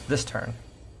advantage this turn.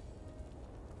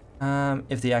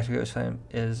 If the active ghost flame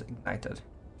is ignited.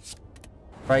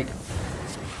 Strike.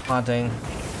 Haunting.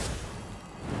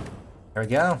 There we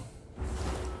go.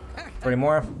 3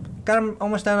 more. Got him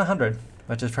almost down 100,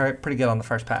 which is pretty good on the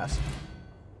first pass.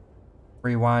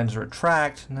 Rewinds,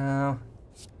 retract. No.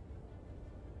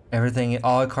 Everything,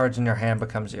 all cards in your hand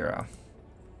become 0.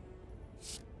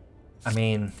 I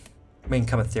mean,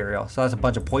 become ethereal. So that's a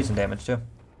bunch of poison damage too.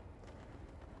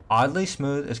 Oddly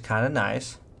smooth is kind of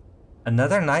nice.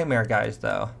 Another nightmare guys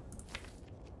though.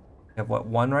 We have what,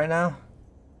 1 right now?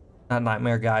 Not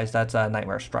nightmare guys. That's a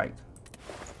nightmare strike.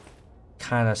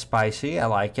 Kind of spicy. I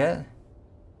like it.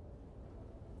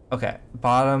 Okay,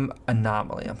 bottom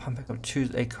anomaly. I'm pumping up.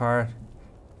 Choose a card.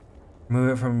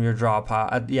 Remove it from your draw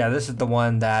pile. Yeah, this is the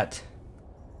one that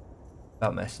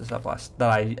messed this up last.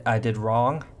 That I did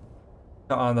wrong.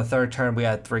 So on the 3rd turn, we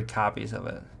had 3 copies of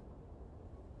it.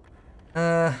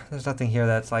 There's nothing here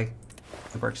that's like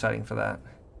super exciting for that.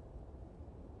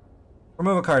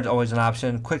 Remove a card is always an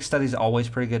option. Quick study is always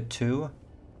pretty good too.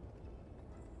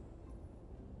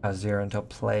 0 until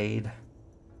played.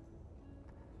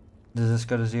 Does this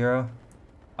go to 0?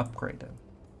 Upgraded.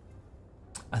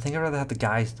 I think I'd rather have the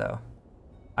guys though.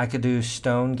 I could do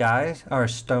stone guys or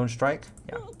stone strike.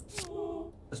 Yeah.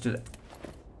 Let's do that.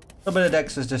 A little bit of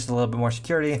dex is just a little bit more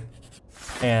security,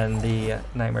 and the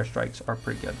nightmare strikes are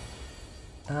pretty good.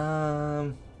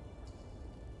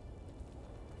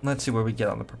 Let's see where we get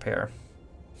on the prepare.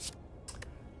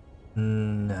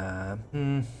 I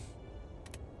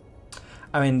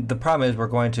mean, the problem is we're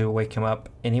going to wake him up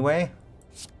anyway.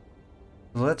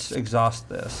 Let's exhaust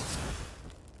this.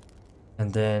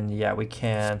 And then, yeah, we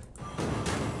can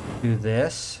do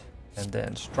this. And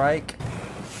then strike.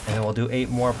 And then we'll do 8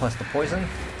 more plus the poison.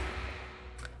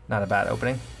 Not a bad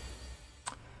opening.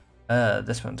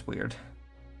 This one's weird.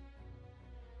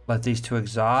 Let these 2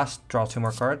 exhaust. Draw 2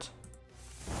 more cards.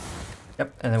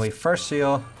 Yep, and then we first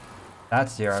seal.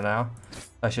 That's 0 now.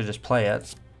 I should just play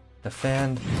it.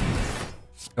 Defend.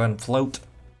 Go ahead and float.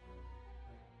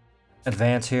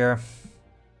 Advance here.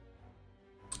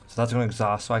 So that's going to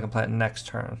exhaust, so I can play it next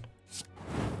turn.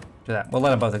 Do that. We'll let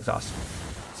them both exhaust.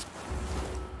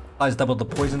 Applies double the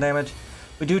poison damage.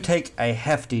 We do take a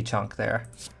hefty chunk there.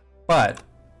 But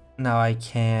now I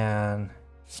can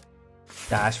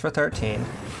dash for 13.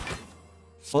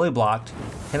 Fully blocked.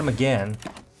 Hit him again.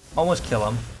 Almost kill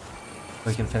him.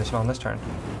 We can finish him on this turn.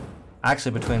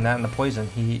 Actually, between that and the poison,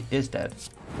 he is dead.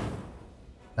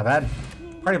 Not bad.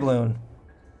 Party Balloon.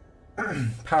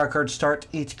 Power cards start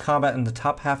each combat in the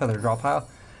top half of their draw pile.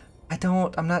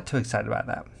 I'm not too excited about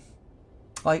that.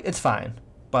 Like, it's fine,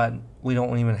 but we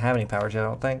don't even have any powers yet, I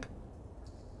don't think.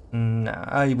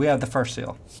 No, we have the first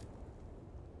seal.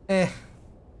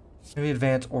 Maybe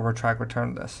advance or retract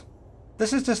return this.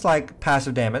 This is just like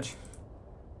passive damage.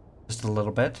 Just a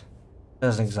little bit.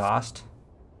 Doesn't exhaust.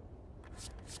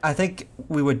 I think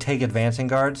we would take advancing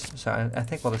guards, so I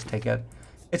think we'll just take it.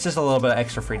 It's just a little bit of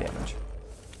extra free damage.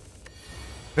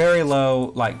 Very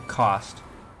low, like, cost.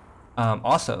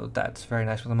 Also, that's very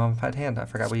nice with a mummified hand. I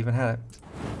forgot we even had it.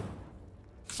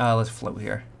 Let's float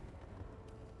here.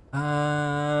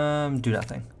 Do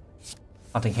nothing.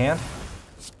 Hunting hand.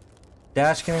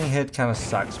 Dash getting hit kind of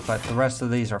sucks, but the rest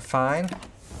of these are fine.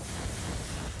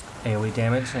 AoE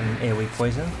damage and AoE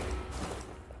poison.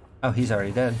 Oh, he's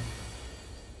already dead.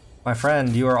 My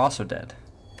friend, you are also dead.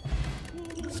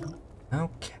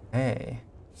 Okay.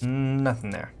 Nothing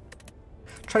there.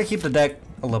 Try to keep the deck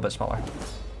a little bit smaller.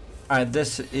 Alright,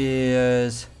 this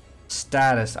is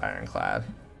status Ironclad.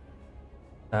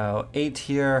 So 8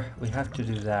 here. We have to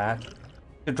do that.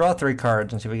 We could draw 3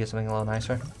 cards and see if we get something a little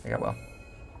nicer. I think I will.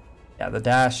 Yeah, the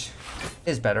dash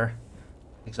is better.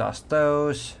 Exhaust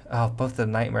those. Oh, both the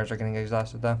nightmares are getting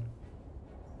exhausted though.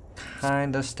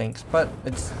 Kinda stinks, but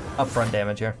it's upfront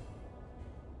damage here.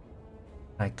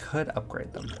 I could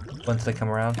upgrade them once they come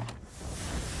around.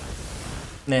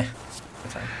 Nah,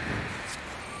 that's fine.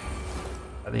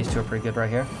 These 2 are pretty good right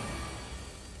here.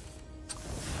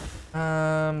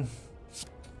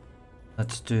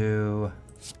 Let's do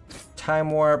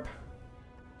Time Warp.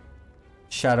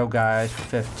 Shadow Guys for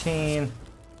 15.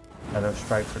 Shadow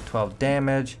Strike for 12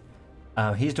 damage.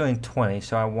 He's doing 20,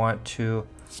 so I want to...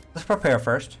 Let's prepare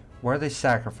first. Where they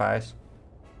sacrifice.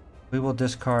 We will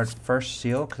discard first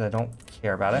seal, because I don't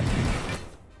care about it.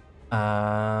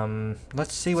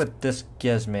 Let's see what this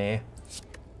gives me.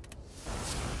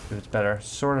 If it's better.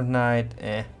 Sword of Night,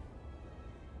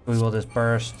 We will just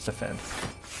burst, defend.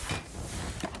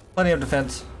 Plenty of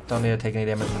defense. Don't need to take any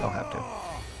damage, and don't have to.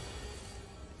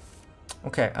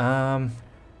 Okay,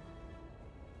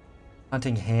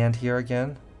 hunting hand here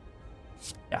again.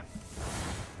 Yeah.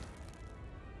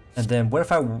 And then what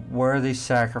if I worthy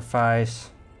sacrifice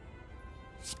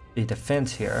the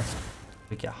defense here?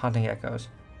 We get hunting echoes.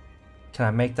 Can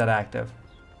I make that active?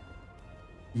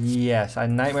 Yes, I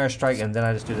nightmare strike and then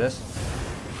I just do this.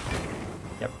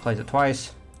 Yep, plays it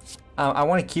twice. I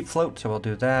want to keep float, so we'll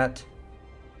do that.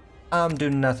 Do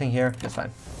nothing here. That's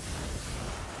fine.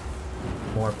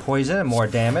 More poison and more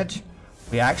damage.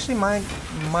 We actually might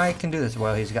can do this.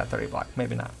 Well, he's got 30 block.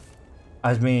 Maybe not. I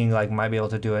was meaning like might be able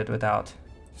to do it without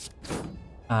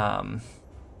not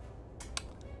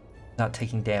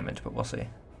taking damage, but we'll see.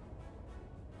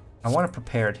 I want to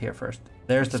prepare it here first.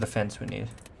 There's the defense we need.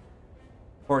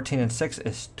 14 and 6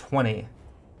 is 20.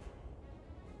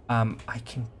 I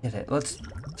can get it. Let's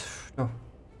oh.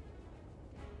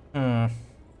 So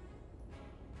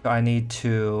I need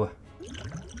to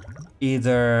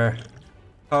either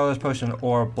colorless potion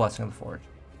or blessing of the forge.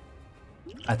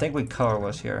 I think we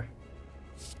colorless here.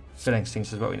 Good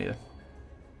instincts is what we needed.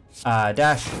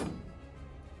 Dash.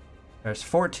 There's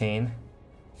 14.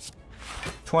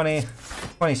 20.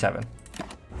 27.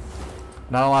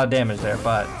 Not a lot of damage there,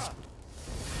 but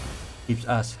keeps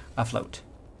us afloat.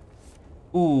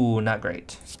 Ooh, not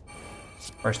great.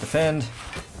 First defend.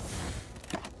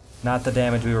 Not the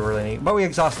damage we were really needing, but we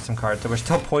exhausted some cards, so we're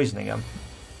still poisoning them.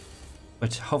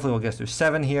 Which hopefully will get us through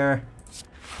 7 here.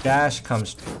 Dash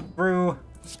comes through.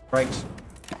 Strikes.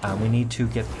 We need to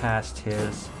get past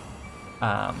his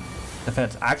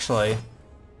defense. Actually,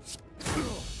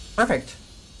 perfect.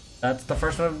 That's the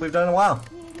first one we've done in a while.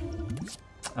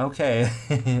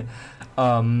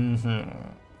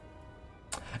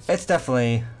 It's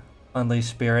definitely Unleash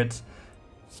Spirits.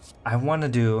 I want to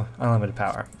do Unlimited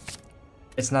Power.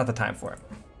 It's not the time for it.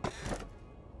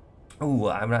 Ooh,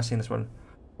 I'm not seeing this one.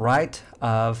 Right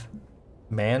of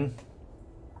Mandamus?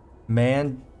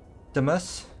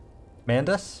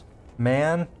 Mandamus?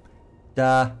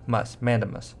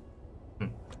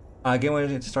 Game when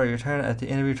you start your turn. At the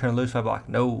end of your turn, lose 5 block.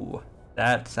 No,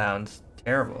 that sounds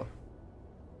terrible.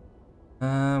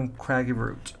 Craggy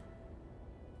Root.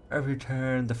 Every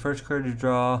turn, the first card you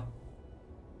draw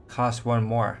costs 1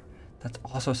 more. That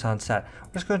also sounds sad.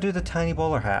 We're just gonna do the Tiny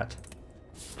Bowler Hat.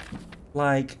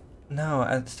 Like,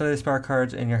 no, study the Spire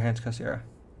cards in your hands cost 0.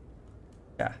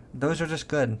 Yeah, those are just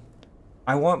good.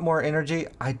 I want more energy.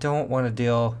 I don't want to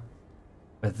deal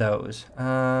with those. 2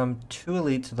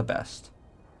 elites are the best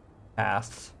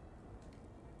paths.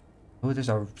 Oh, there's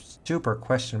a super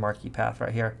question marky path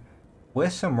right here.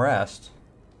 With some rest.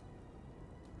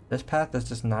 This path is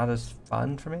just not as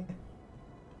fun for me.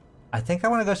 I think I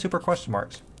want to go super question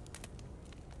marks.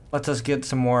 Lets us get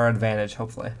some more advantage,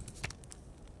 hopefully.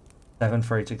 7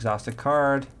 for each exhausted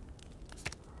card.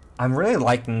 I'm really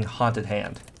liking Haunted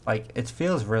Hand. Like, it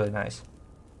feels really nice.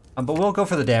 But we'll go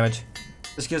for the damage.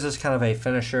 This gives us kind of a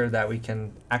finisher that we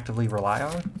can actively rely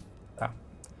on. Oh,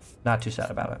 not too sad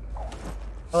about it.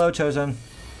 Hello, Chosen.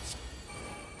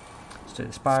 Let's do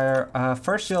the Spire.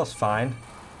 First Seal's fine.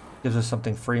 Gives us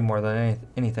something free more than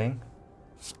anything.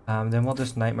 Then we'll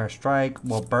just Nightmare Strike.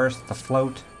 We'll burst the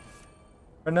float.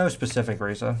 For no specific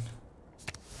reason.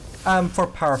 For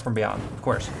Power from Beyond, of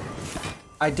course.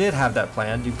 I did have that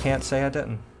planned. You can't say I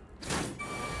didn't.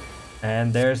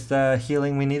 And there's the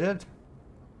healing we needed.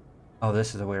 Oh,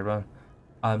 this is a weird one.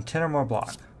 10 or more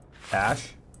block.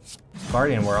 Dash.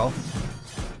 Guardian Whirl.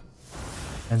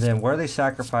 And then Worthy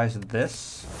Sacrifice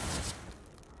this.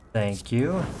 Thank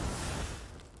you.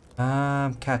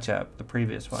 Catch up, the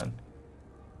previous one.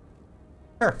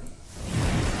 Sure.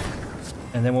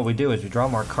 And then what we do is we draw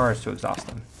more cards to exhaust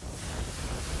them.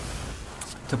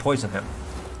 To poison him.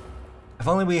 If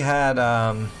only we had,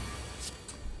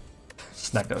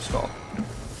 Snecko Skull.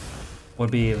 Would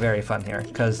be very fun here,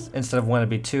 because instead of 1, it'd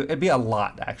be 2. It'd be a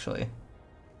lot, actually.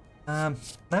 No.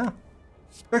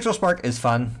 Spiritual Spark is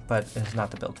fun, but it's not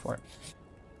the build for it.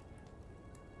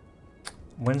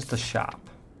 When's the shop?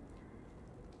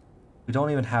 We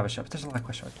don't even have a shop. There's a lot of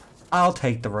questions. I'll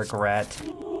take the regret.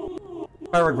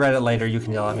 If I regret it later, you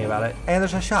can yell at me about it. And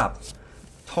there's a shop.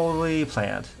 Totally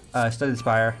planned. Study the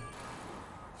Spire.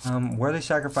 Worthy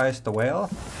Sacrifice the Whale.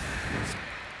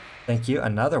 Thank you.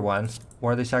 Another one.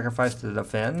 Worthy Sacrifice to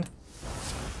defend.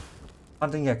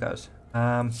 Haunting Echoes.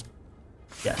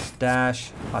 Yes.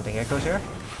 Dash. Haunting Echoes here.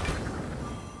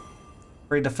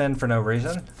 Free defend for no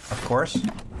reason. Of course.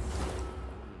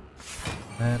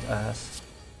 Let us...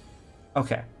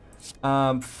 Okay.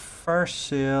 First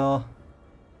seal.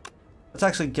 Let's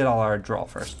actually get all our draw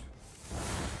first.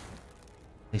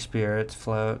 The Spirits,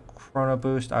 Float, Chrono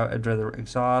Boost. I'd rather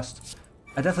Exhaust.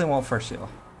 I definitely want first seal.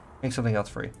 Make something else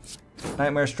free.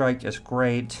 Nightmare Strike is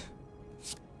great.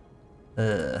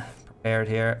 Prepared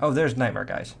here. Oh, there's Nightmare,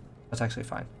 guys. That's actually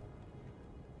fine.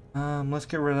 Let's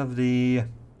get rid of the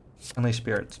Unleash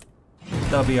Spirits.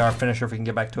 That'll be our finisher if we can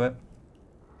get back to it.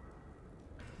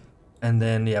 And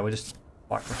then, yeah, we just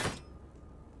block them.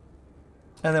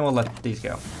 And then we'll let these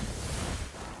go.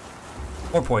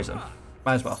 Or poison.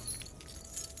 Might as well.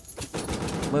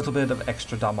 A little bit of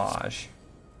extra damage.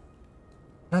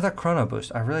 Another Chrono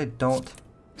Boost. I really don't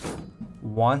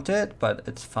want it, but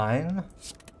it's fine.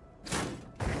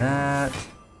 That.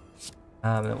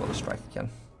 Then we'll just strike again.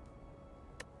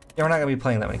 Yeah, we're not going to be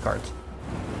playing that many cards.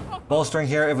 Bolstering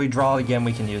here. If we draw it again,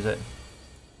 we can use it.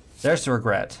 There's the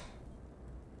regret.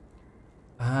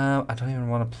 I don't even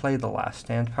want to play the Last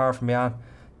Stand. Power from Beyond.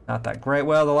 Not that great.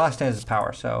 Well, the Last Stand is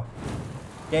power, so...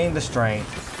 Gain the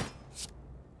strength.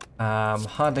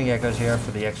 Haunting Echoes here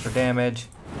for the extra damage.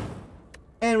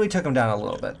 And we took him down a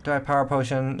little bit. Do I Power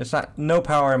Potion? It's not... No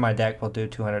power in my deck will do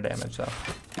 200 damage, so...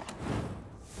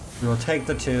 We will take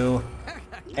the 2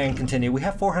 and continue. We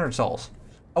have 400 souls.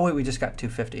 Oh wait, we just got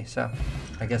 250, so...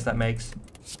 I guess that makes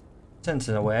sense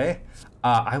in a way.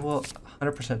 I will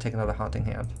 100% take another Haunting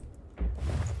Hand.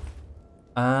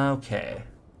 Okay.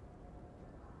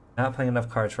 Not playing enough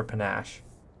cards for Panache.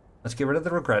 Let's get rid of the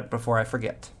regret before I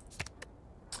forget.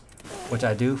 Which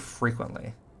I do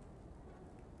frequently.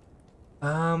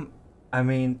 I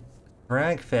mean,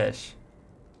 Drag Fish.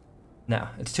 No,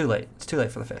 it's too late. It's too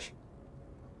late for the fish.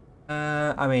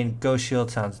 I mean, Ghost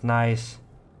Shield sounds nice.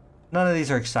 None of these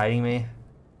are exciting me.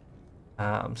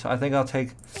 So I think I'll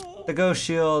take the Ghost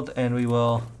Shield and we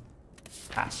will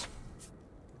pass.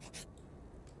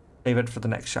 Save it for the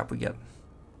next shop we get.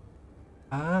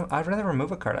 I'd rather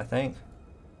remove a card, I think.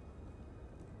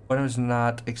 But it was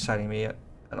not exciting me at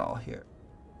all here.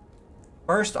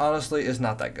 Burst, honestly, is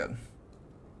not that good.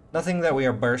 Nothing that we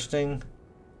are bursting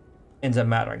ends up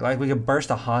mattering. Like, we could burst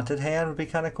a Haunted Hand would be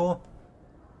kind of cool.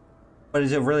 But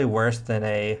is it really worse than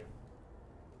a,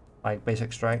 like,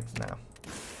 Basic Strike? No.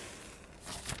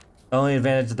 The only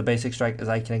advantage of the Basic Strike is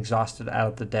I can exhaust it out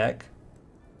of the deck.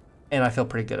 And I feel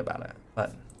pretty good about it.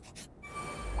 But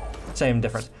same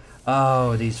difference.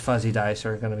 Oh, these fuzzy dice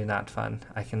are going to be not fun.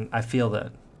 I feel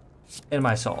that in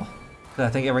my soul. Because I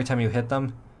think every time you hit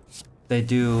them, they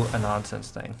do a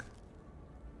nonsense thing.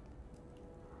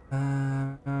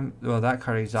 Well, that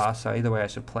card exhausts, so either way I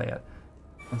should play it.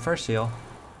 First seal.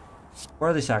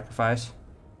 Worthy Sacrifice.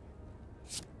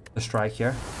 The strike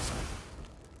here.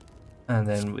 And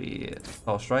then we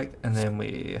Soul Strike, and then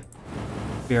we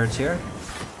Spirits here.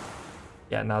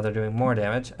 Yeah, now they're doing more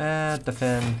damage. And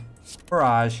Defend.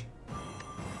 Barrage.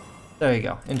 There you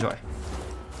go. Enjoy.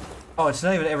 Oh, it's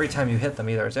not even every time you hit them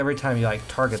either. It's every time you, like,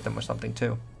 target them or something,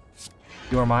 too.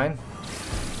 You are mine?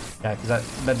 Yeah, because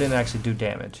that didn't actually do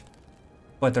damage.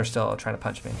 But they're still trying to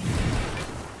punch me.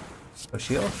 So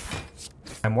shield.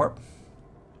 Time warp.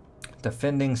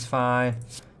 Defending's fine.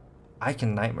 I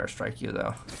can Nightmare Strike you,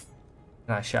 though.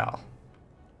 And I shall.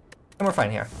 And we're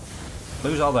fine here.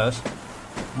 Lose all those.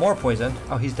 More poison.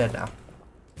 Oh, he's dead now.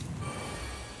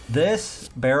 This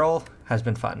barrel has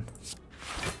been fun.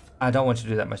 I don't want you to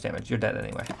do that much damage. You're dead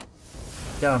anyway.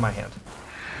 Get out of my hand.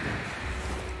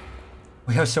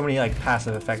 We have so many, like,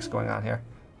 passive effects going on here.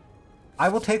 I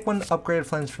will take one upgraded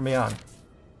Flames from Eon.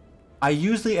 I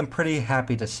usually am pretty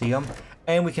happy to see them,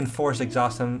 and we can force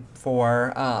exhaust them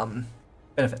for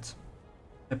benefits.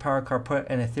 A power card, put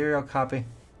an ethereal copy.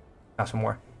 Got some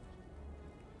more.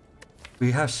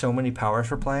 We have so many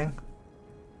powers we're playing.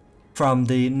 From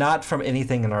the, not from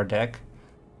anything in our deck,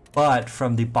 but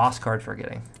from the boss cards we're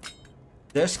getting.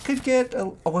 This could get,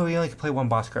 oh, we only can play one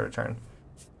boss card a turn.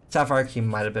 Sapphire Key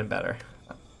might have been better.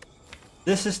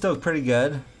 This is still pretty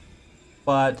good,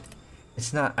 but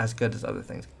it's not as good as other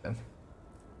things have been.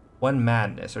 One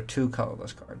Madness, or two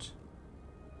colorless cards.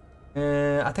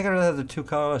 I think I'd rather have the two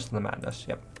colorless than the Madness,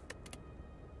 yep.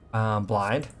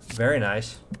 Blind, very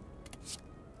nice.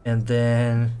 And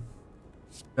then,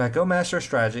 do I go Master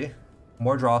Strategy?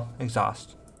 More draw,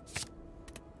 exhaust.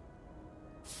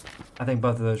 I think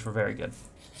both of those were very good.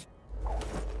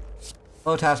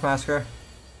 Hello, Taskmaster.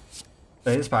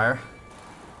 Play the Spire.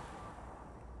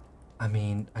 I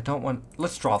mean, I don't want...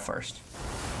 Let's draw first.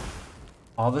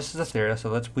 All this is ethereal, so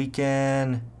let's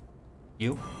weaken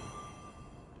you.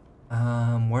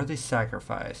 Worthy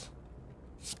Sacrifice.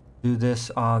 Do this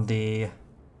on the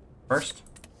first.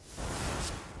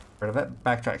 Rid of it.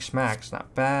 Backtrack Smack's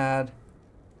not bad.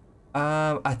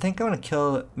 I think I'm gonna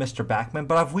kill Mr. Backman,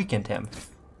 but I've weakened him.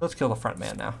 Let's kill the front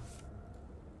man now.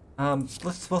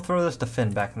 We'll throw this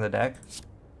Defend back in the deck.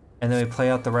 And then we play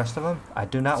out the rest of them. I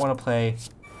do not want to play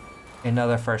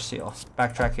another first seal.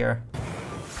 Backtrack here.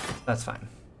 That's fine.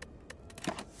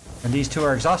 And these two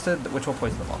are exhausted, which will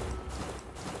poison them all.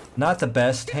 Not the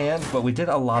best hand, but we did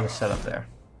a lot of setup there.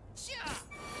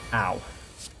 Ow.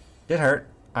 Did hurt,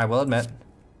 I will admit.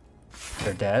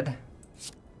 They're dead.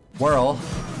 Whirl.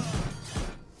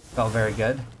 Felt very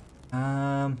good.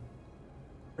 We're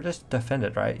just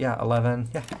defended, right? Yeah, 11.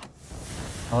 Yeah.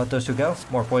 I'll let those two go.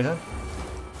 More poison.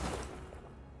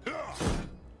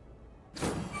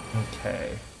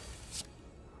 Okay.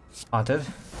 Haunted.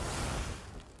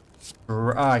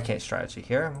 I can't strategy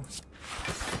here.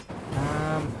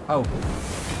 Oh.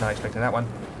 Not expecting that one.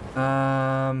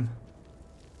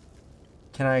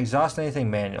 Can I exhaust anything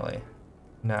manually?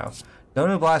 No.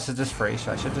 Donu Blast is just free,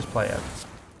 so I should just play it.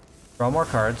 Draw more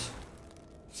cards.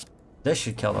 This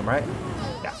should kill them, right?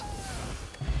 Yeah.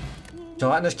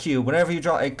 Gelatinous Cube. Whenever you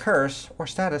draw a curse or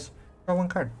status, draw one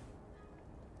card.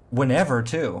 Whenever,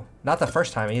 too. Not the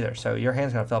first time either, so your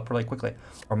hand's going to fill up really quickly.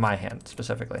 Or my hand,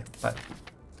 specifically. But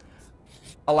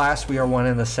alas, we are one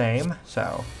and the same,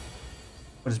 so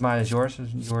what is mine is yours,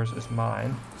 yours is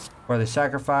mine. Worthy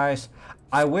Sacrifice.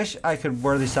 I wish I could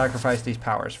worthy sacrifice these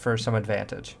powers for some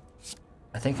advantage.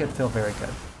 I think it'd feel very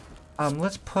good.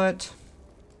 Let's put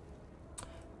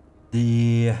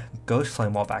the Ghost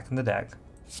Flame Wall back in the deck.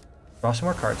 Draw some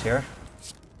more cards here.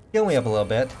 Heal me up a little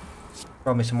bit.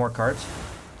 Draw me some more cards.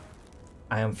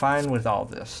 I am fine with all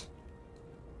of this.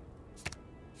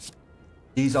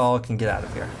 These all can get out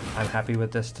of here. I'm happy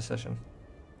with this decision.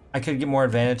 I could get more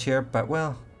advantage here, but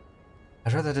well,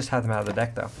 I'd rather just have them out of the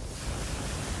deck though.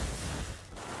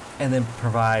 And then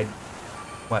provide,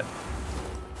 what,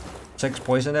 6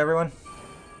 poison to everyone?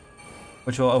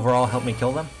 Which will overall help me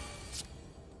kill them.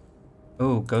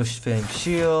 Oh, Ghost Flame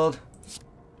Shield.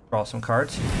 Draw some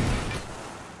cards.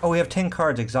 Oh, we have 10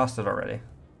 cards exhausted already.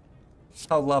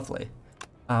 How lovely.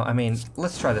 I mean,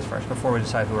 let's try this first before we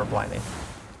decide who we're blinding.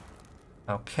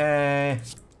 Okay.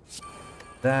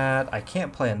 That. I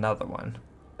can't play another one.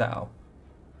 So.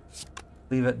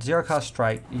 Leave it. 0 cost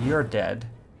strike. You're dead.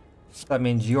 So that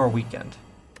means you're weakened.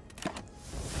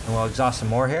 And we'll exhaust some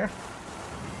more here.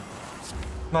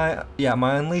 My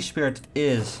Unleashed Spirit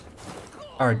is,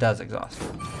 or does exhaust.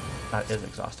 Not is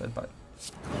exhausted, but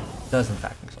does in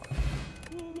fact exhaust.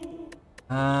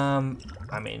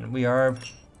 I mean, we are,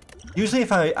 usually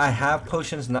if I have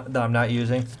potions that I'm not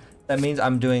using, that means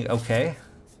I'm doing okay.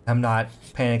 I'm not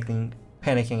panicking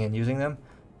and using them.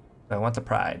 But I want the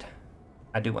pride.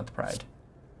 I do want the pride.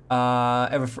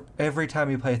 Every time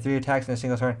you play 3 attacks in a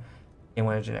single turn, gain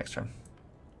 1 energy next turn.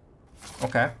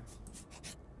 Okay.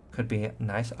 Could be a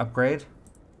nice upgrade.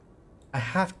 I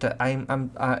have to.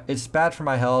 It's bad for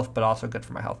my health, but also good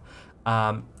for my health.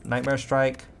 Nightmare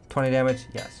Strike, 20 damage.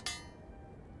 Yes.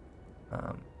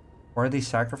 Worthy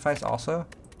Sacrifice also.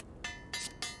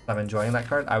 I'm enjoying that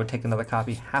card. I would take another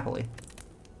copy happily.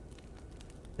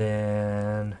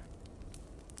 Then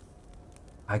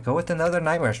I go with another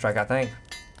Nightmare Strike. I think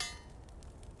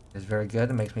it's very good.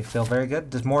 It makes me feel very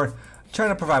good. There's more. Trying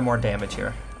to provide more damage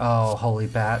here. Oh, holy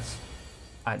bats!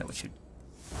 I know what you.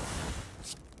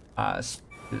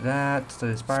 Do that.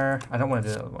 Study Spire. I don't want to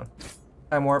do the other one.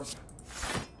 Time Warp.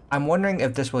 I'm wondering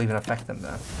if this will even affect them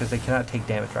though, because they cannot take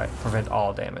damage, right? Prevent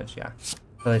all damage, yeah.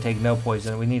 So they take no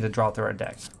poison. We need to draw through our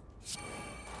deck,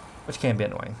 which can be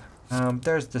annoying.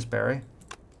 There's this berry.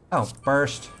 Oh,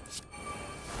 burst.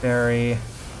 Berry.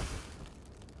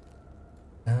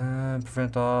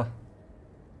 Prevent all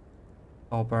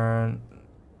burn.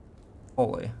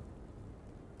 Holy. It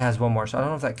has one more, so I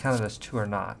don't know if that counted as 2 or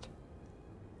not.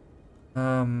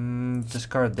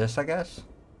 Discard this, I guess.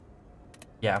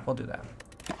 Yeah, we'll do that.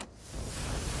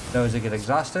 Those that get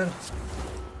exhausted.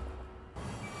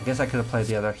 I guess I could have played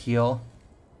the other heal.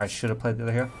 I should have played the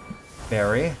other heal.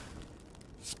 Berry.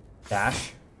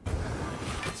 Dash.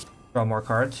 Draw more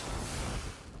cards.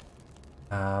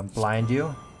 Blind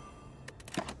you.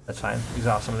 That's fine.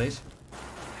 Exhaust some of these.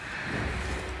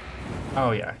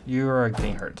 Oh yeah, you are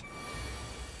getting hurt.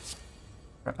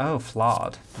 Oh,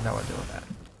 flawed. Now what to do with that?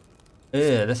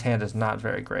 Ew, this hand is not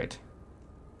very great.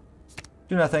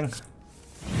 Do nothing.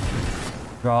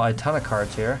 Draw a ton of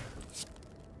cards here.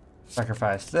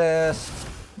 Sacrifice this.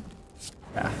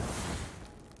 Yeah.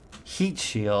 Heat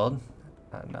shield.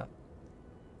 Not enough.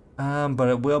 But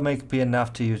it will be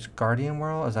enough to use Guardian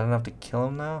Whirl. Is that enough to kill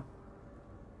him now?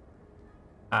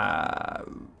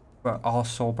 But all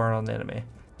soul burn on the enemy.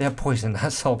 They have poison,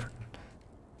 not soul burn.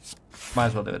 Might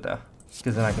as well do it though,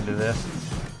 because then I can do this.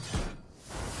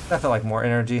 That felt like more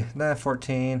energy. Nah,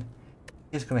 14.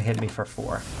 He's gonna hit me for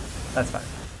 4. That's fine.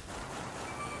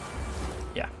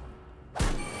 Yeah.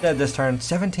 Dead this turn.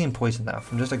 17 poison though,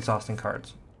 from just exhausting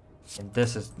cards. And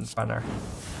this is funner.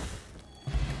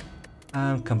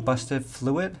 Combustive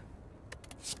fluid.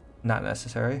 Not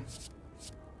necessary.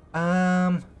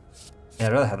 Yeah,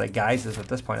 I'd rather have the geysers at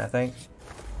this point, I think.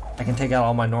 I can take out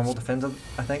all my normal defensive,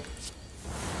 I think.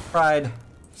 Pride.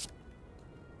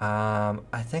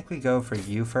 I think we go for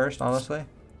you first, honestly.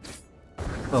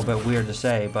 A little bit weird to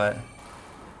say, but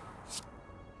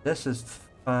this is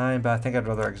fine, but I think I'd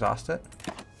rather exhaust it.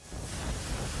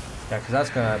 Yeah, because that's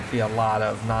going to be a lot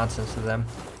of nonsense to them.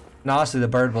 And honestly, the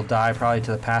bird will die probably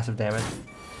to the passive damage.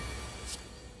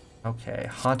 Okay,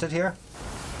 Haunted here.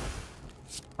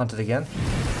 Haunted again.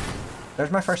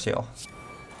 There's my first heal.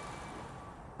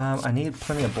 I need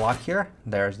plenty of block here.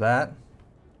 There's that.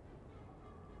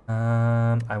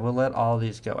 I will let all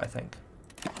these go, I think.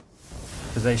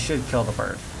 Because they should kill the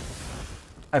bird.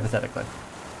 Hypothetically.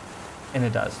 And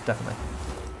it does, definitely.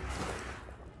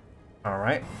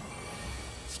 Alright.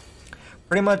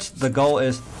 Pretty much the goal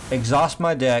is exhaust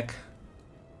my deck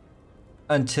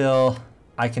until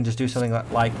I can just do something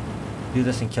like do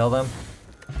this and kill them.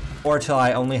 Or till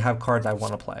I only have cards I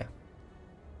want to play.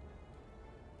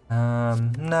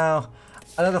 No.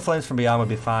 Another Flames from Beyond would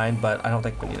be fine, but I don't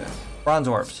think we need it. Bronze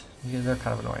Orbs. They're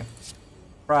kind of annoying.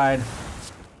 Pride.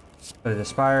 Put the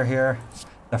Spire here.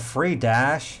 The free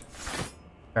dash.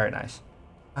 Very nice.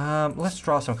 Let's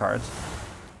draw some cards.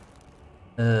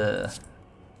 I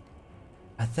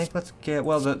think let's get...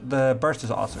 Well, the burst is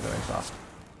also going to exhaust.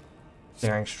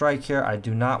 Daring Strike here. I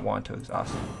do not want to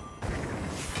exhaust.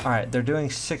 Alright, they're doing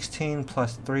 16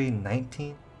 plus 3,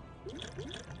 19.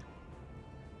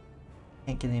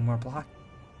 Can't get any more block.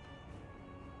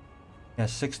 Yeah,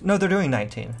 6. No, they're doing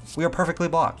 19. We are perfectly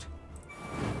blocked.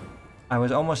 I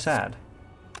was almost sad.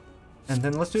 And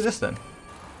then let's do this then.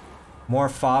 more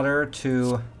fodder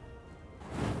to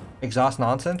exhaust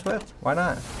nonsense with. Why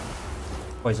not?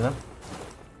 Poison him.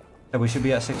 So we should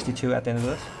be at 62 at the end of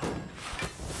this.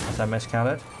 Unless I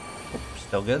miscounted. Oops,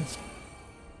 still good.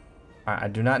 Alright, I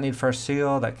do not need first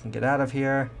seal. That can get out of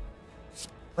here.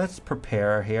 Let's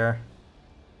prepare here.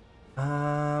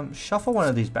 Shuffle one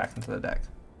of these back into the deck.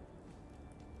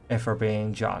 If we're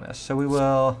being honest. So we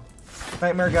will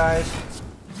Nightmare Guys.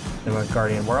 Then we'll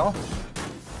Guardian Whirl.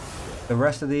 The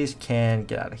rest of these can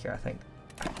get out of here, I think.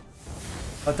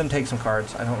 Let them take some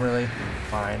cards. I don't really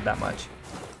mind that much.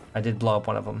 I did blow up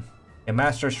one of them. A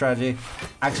Master Strategy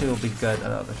actually will be good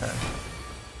another turn.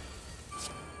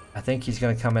 I think he's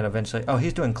going to come in eventually. Oh,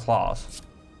 he's doing claws.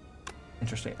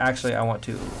 Interesting. Actually, I want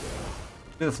to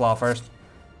do the flaw first.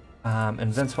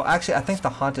 Invincible. Actually, I think the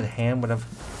Haunted Hand would have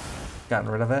gotten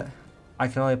rid of it. I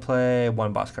can only play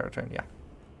one boss card a turn, yeah.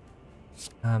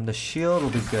 The shield will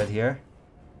be good here.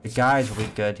 The guys will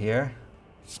be good here.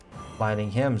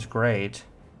 Blinding him's great.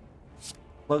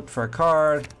 Float for a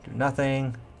card. Do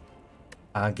nothing.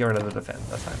 Get rid of the defense.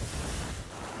 That's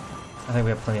fine. I think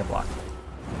we have plenty of block.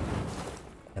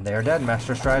 And they are dead.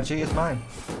 Master Strategy is mine.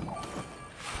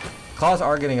 Claws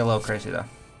are getting a little crazy though.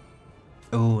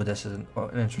 Ooh, this is an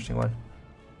interesting one.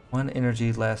 1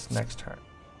 energy less next turn.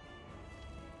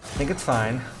 I think it's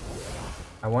fine.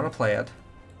 I want to play it.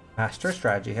 Master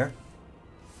Strategy here.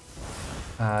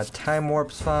 Time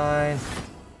Warp's fine.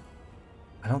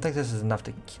 I don't think this is enough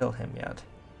to kill him yet.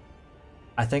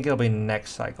 I think it'll be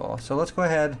next cycle. So let's go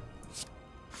ahead.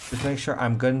 Just make sure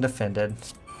I'm good and defended.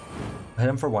 Hit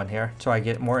him for 1 here, so I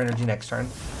get more energy next turn,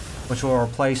 which will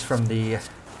replace from the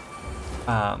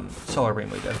Solar Beam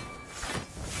we did.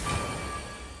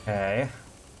 Okay.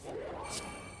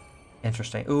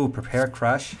 Interesting. Ooh, Prepare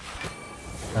Crush.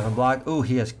 11 block. Ooh,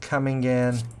 he is coming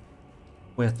in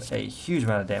with a huge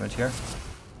amount of damage here.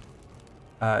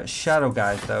 Shadow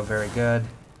Guys, though, very good.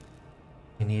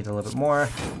 We need a little bit more.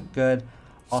 Good.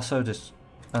 Also, just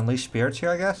Unleash Spirits here,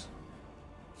 I guess.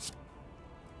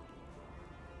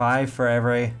 5 for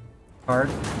every card.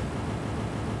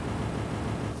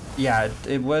 Yeah,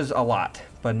 it was a lot,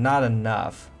 but not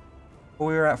enough. But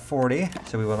we were at 40,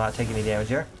 so we will not take any damage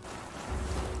here.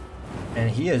 And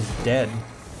he is dead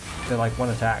to like 1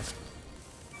 attack.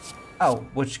 Oh,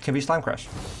 which can be Slime Crush.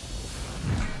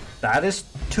 That is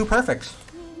 2 perfects.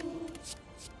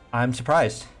 I'm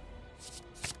surprised.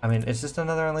 I mean, it's just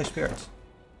another Unleash Spirits.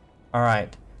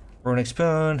 Alright. Runic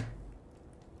Spoon.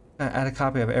 Add a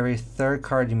copy of every 3rd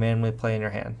card you manually play in your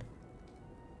hand.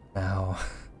 No.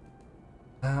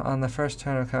 On the first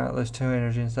turn of combat, lose 2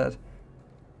 energy instead.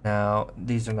 No,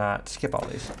 these are not. Skip all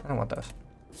these. I don't want those.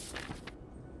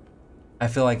 I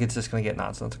feel like it's just going to get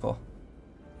nonsensical.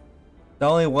 The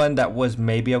only one that was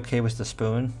maybe okay was the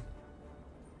spoon.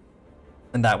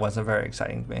 And that wasn't very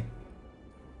exciting to me.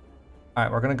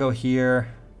 Alright, we're going to go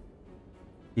here.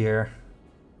 Here.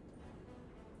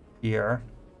 Here.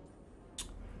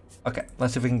 Okay,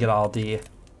 let's see if we can get all the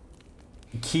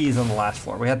keys on the last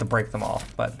floor. We had to break them all,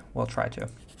 but we'll try to.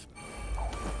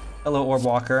 Hello, Orb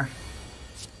Walker.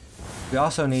 We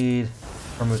also need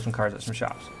to remove some cards at some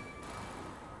shops.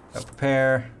 So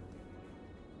prepare.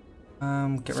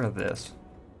 Get rid of this.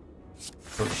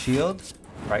 Go shield.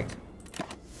 Strike.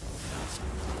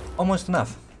 Almost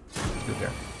enough. Let's do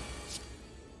here.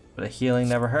 But a healing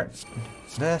never hurts.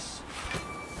 This.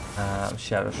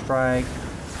 Shadow Strike.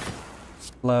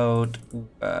 Float.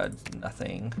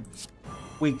 Nothing.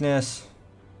 Weakness.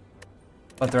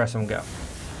 Let the rest of them go.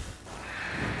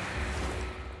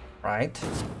 Right.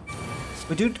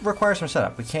 We do require some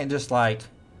setup. We can't just like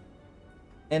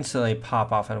instantly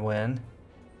pop off and win.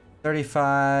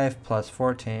 35 plus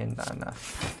 14, not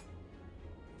enough.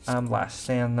 Last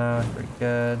stand though, pretty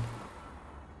good.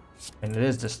 And it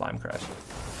is the Slime Crush.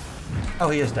 Oh,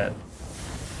 he is dead.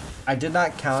 I did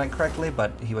not count it correctly,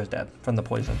 but he was dead from the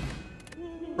poison.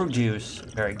 Fruit Juice,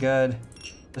 very good.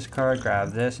 Discard,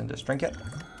 grab this and just drink it.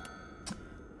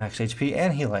 Max HP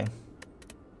and healing.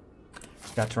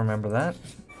 Got to remember that.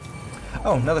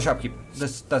 Oh, another shopkeep.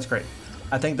 That's great.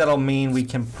 I think that'll mean we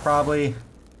can probably,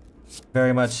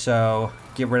 very much so,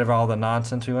 get rid of all the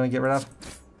nonsense we want to get rid of.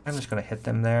 I'm just going to hit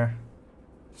them there.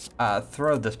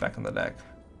 Throw this back on the deck.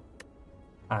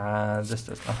 This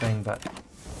does nothing, but...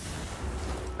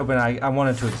 I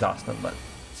wanted to exhaust them, but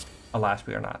alas,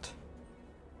 we are not.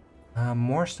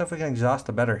 More stuff we can exhaust,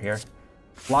 the better here.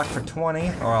 Block for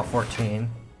 20, or 14.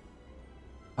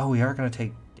 Oh, we are going to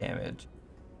take damage.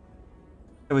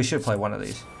 So we should play one of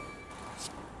these.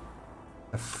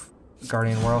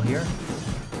 Guardian Whirl here.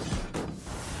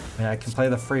 I mean, I can play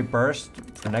the free burst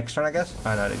for next turn, I guess.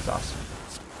 Oh, no, it exhausts.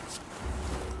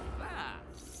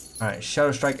 Alright,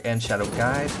 Shadow Strike and Shadow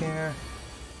Guys here.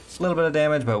 A little bit of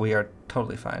damage, but we are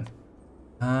totally fine.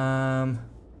 Shadow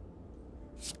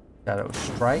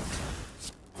Strike.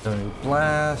 Stony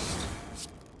Blast.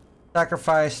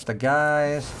 Sacrifice the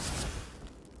guys.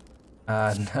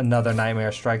 Another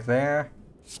Nightmare Strike there.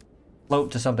 Float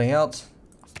to something else.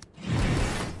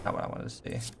 Not what I wanted to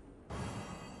see.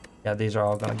 Yeah, these are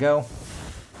all gonna go.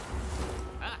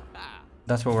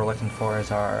 That's what we're looking for,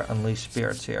 is our Unleashed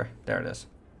Spirits here. There it is.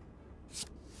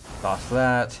 Toss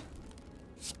that.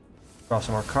 Draw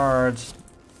some more cards.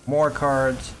 More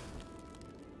cards.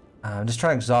 I'm just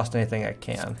trying to exhaust anything I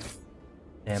can.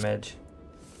 Damage.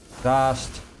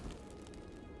 Exhaust.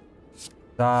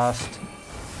 Exhaust.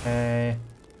 Okay.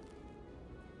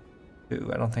 Ooh,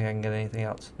 I don't think I can get anything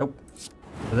else. Nope.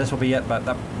 So this will be it, but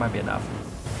that might be enough.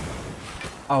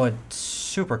 Oh, it's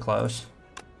super close.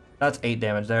 That's 8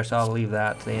 damage there, so I'll leave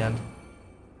that to the end.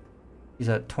 He's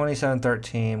at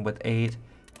 27-13 with 8.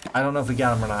 I don't know if we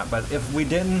got him or not, but if we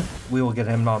didn't, we will get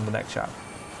him on the next shot.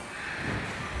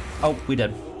 Oh, we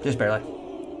did. Just barely.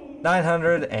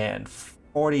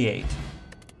 948.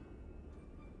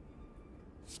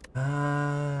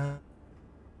 Yeah,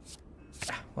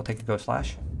 we'll take a Ghost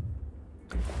Slash.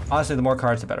 Honestly, the more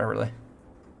cards, the better, really.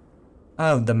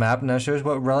 Oh, the map now shows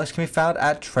what relics can be found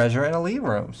at treasure and elite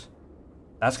rooms.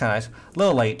 That's kind of nice. A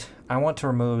little late. I want to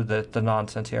remove the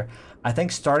nonsense here. I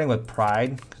think starting with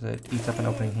Pride, because it eats up an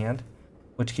opening hand,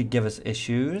 which could give us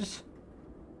issues.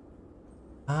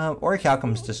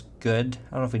 Orichalcum's just good.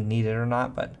 I don't know if we need it or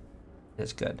not, but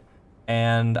it's good.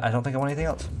 And I don't think I want anything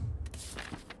else.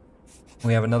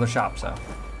 We have another shop, so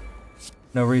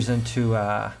no reason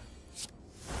to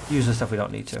use the stuff we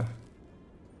don't need to.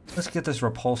 Let's get this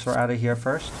repulsor out of here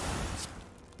first.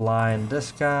 Blind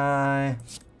this guy.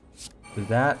 Do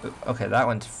that. Okay, that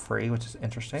one's free, which is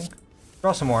interesting.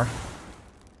 Draw some more.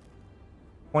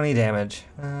 20 damage.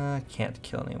 Can't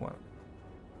kill anyone.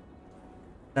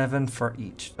 7 for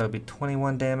each. So it'd be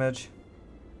 21 damage.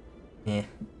 Eh. I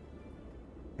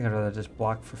think I'd rather just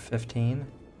block for 15.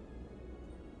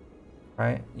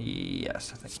 Right?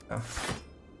 Yes, I think so.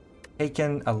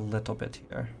 Taken a little bit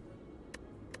here.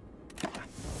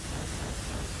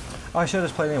 Oh, I should have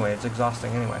just played anyway. It's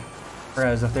exhausting anyway.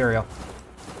 Whereas Ethereal.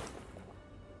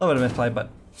 A little bit of misplay, but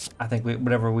I think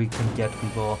whatever we can get, we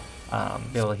will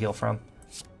be able to heal from.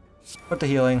 Put the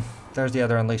healing. There's the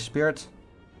other Unleashed Spirits.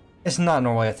 It's not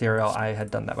normally Ethereal. I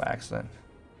had done that by accident.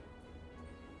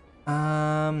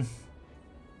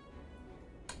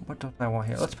 What do I want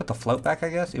here? Let's put the float back, I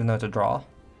guess, even though it's a draw.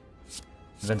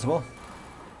 Invincible.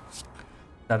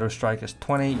 Shadow Strike is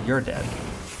 20. You're dead.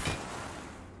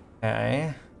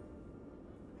 Okay.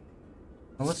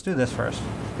 Well, let's do this first.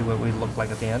 See what we look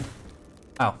like at the end.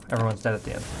 Oh, everyone's dead at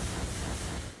the end.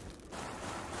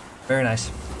 Very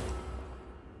nice.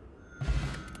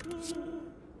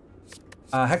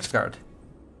 Hex Guard.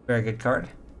 Very good card.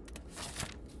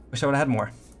 Wish I would have had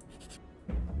more.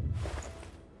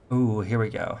 Ooh, here we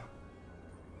go.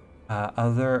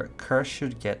 Other curse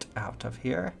should get out of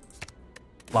here.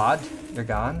 Lod, you're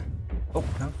gone. Oh,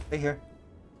 no, stay here.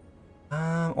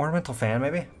 Ornamental Fan,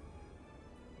 maybe?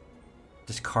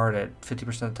 Discard it 50%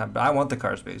 of the time, but I want the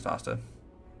cards to be exhausted.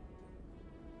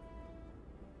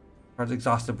 Cards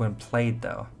exhausted when played,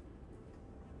 though.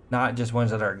 Not just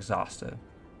ones that are exhausted.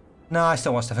 No, I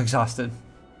still want stuff exhausted.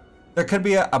 There could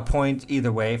be a point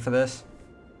either way for this.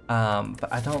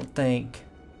 But I don't think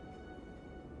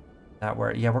that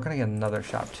yeah, we're gonna get another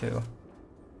shop too.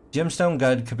 Gemstone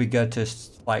Good could be good to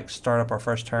like start up our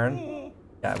first turn.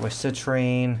 Yeah, with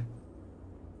Citrine,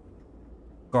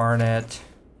 Garnet,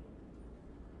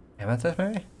 Amethyst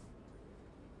maybe?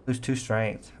 Lose 2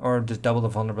 strength. Or just double the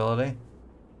vulnerability.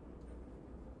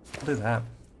 I'll do that.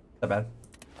 Not bad.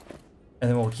 And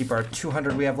then we'll keep our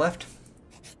 200 we have left.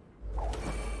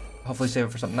 Hopefully save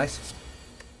it for something nice.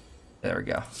 There we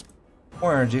go.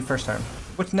 More energy first turn,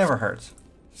 which never hurts.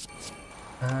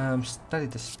 Study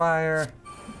the Spire.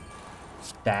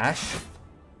 Dash.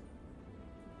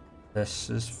 This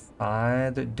is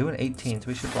fine. They're doing 18, so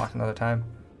we should block another time.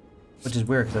 Which is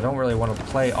weird, because I don't really want to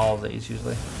play all of these,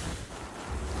 usually.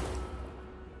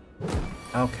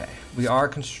 Okay. We are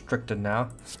constricted now.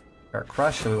 We are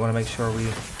crushed, so we want to make sure we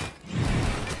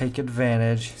take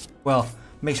advantage. Well,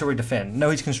 make sure we defend. No,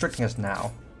 he's constricting us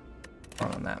now.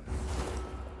 On that.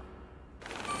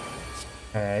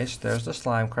 Okay, so there's the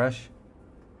Slime Crush.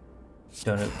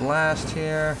 Donut Blast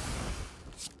here.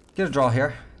 Get a draw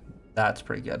here. That's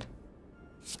pretty good.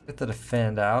 Get the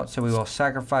defend out. So we will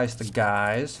sacrifice the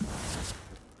guys.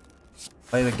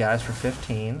 Play the guys for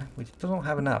 15. We still don't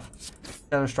have enough.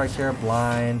 Shadow Strike here.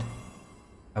 Blind.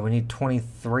 We need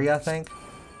 23, I think.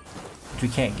 which we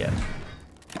can't get.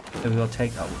 So we will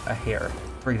take a hair,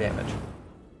 3 damage.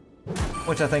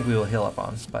 Which I think we will heal up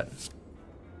on, but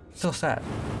still sad.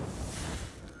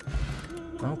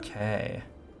 Okay.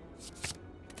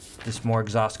 Just more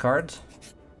exhaust cards.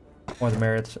 More the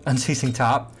merits. Unceasing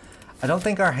Top. I don't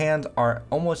think our hands are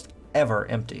almost ever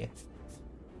empty.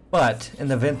 But in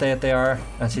the event that they are,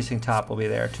 Unceasing Top will be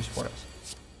there to support us.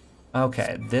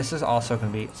 Okay, this is also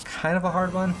going to be kind of a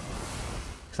hard one.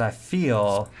 Because I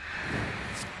feel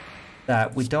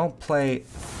that we don't play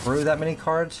through that many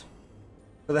cards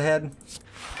for the head.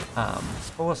 But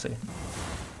we'll see.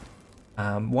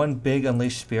 One big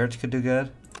Unleashed Spirits could do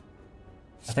good.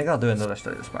 I think I'll do another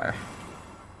Study of Spire.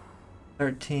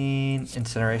 13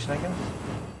 Incineration, I guess.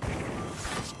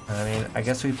 I mean, I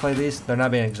guess we play these. They're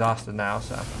not being exhausted now,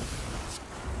 so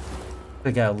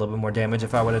could get a little bit more damage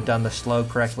if I would have done the slow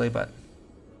correctly, but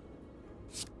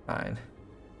fine.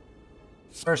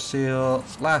 First seal,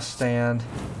 last stand.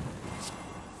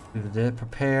 We did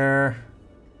prepare.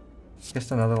 Just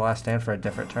another last stand for a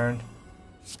different turn.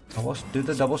 We'll do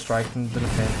the double strike and the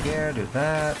defend here. Do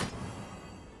that.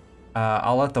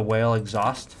 I'll let the whale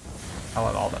exhaust. I'll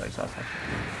let all that exhaust.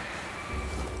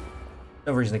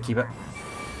 No reason to keep it.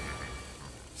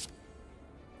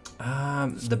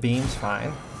 The beam's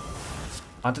fine.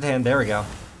 Haunted Hand, there we go.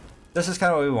 This is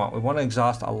kind of what we want. We want to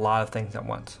exhaust a lot of things at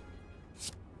once.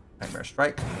 Nightmare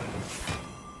Strike.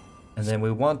 And then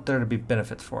we want there to be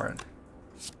benefits for it.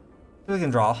 So we can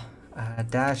draw.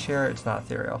 Dash here, it's not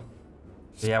ethereal.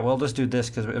 So yeah, we'll just do this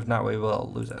because if not, we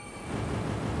will lose it.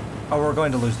 Oh, we're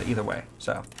going to lose it either way,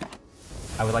 so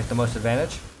I would like the most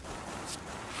advantage.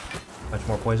 Much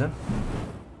more poison.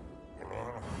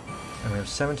 And we have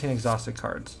 17 exhausted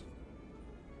cards.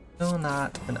 Still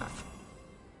not enough.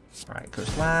 Alright, go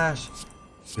slash.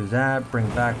 Do that, bring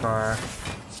back our...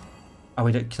 Oh,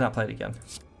 we cannot play it again.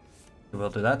 We'll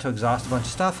do that to exhaust a bunch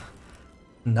of stuff.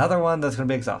 Another one that's going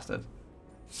to be exhausted.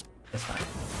 It's fine.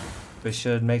 We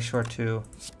should make sure to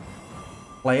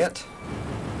play it.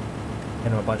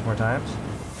 Hit him a bunch more times.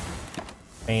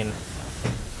 I mean,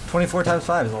 24 times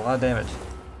 5 is a lot of damage.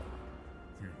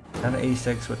 Down to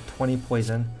 86 with 20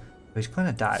 poison. He's going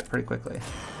to die pretty quickly.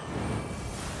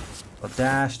 We'll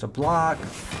dash to block.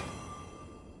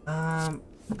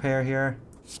 Prepare here.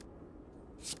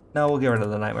 No, we'll get rid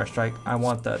of the Nightmare Strike. I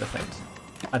want the defense.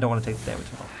 I don't want to take the damage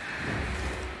at all.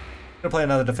 Gonna play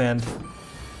another defend.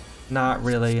 Not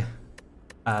really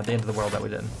the end of the world that we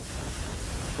did.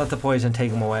 Let the poison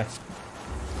take him away.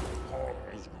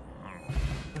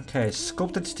 Okay,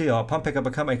 Sculpted Steel. Upon pickup,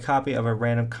 become a copy of a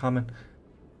random common,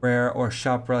 rare, or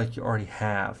shop relic you already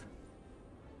have.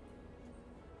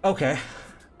 Okay.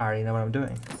 I already know what I'm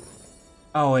doing.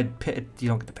 Oh, you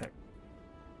don't get to pick.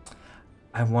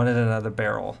 I wanted another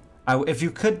barrel. If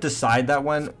you could decide that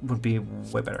one, would be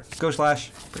way better. Go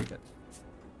slash. Pretty good.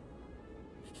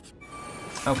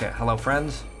 Okay, hello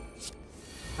friends.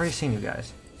 Already seen you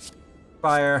guys.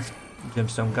 Spire,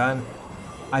 gemstone gun.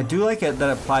 I do like it that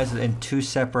it applies it in 2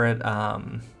 separate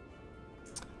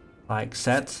like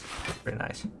sets. Pretty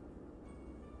nice.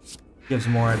 Gives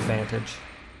more advantage.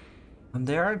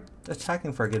 They are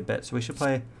attacking for a good bit, so we should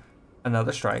play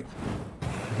another strike.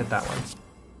 Hit that one.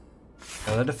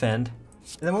 Another defend.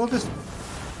 And then we'll just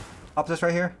pop this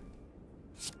right here.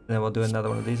 And then we'll do another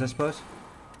one of these, I suppose.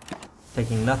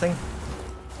 Taking nothing.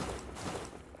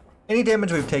 Any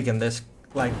damage we've taken this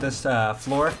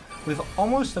floor, we've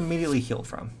almost immediately healed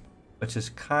from, which is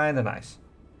kind of nice.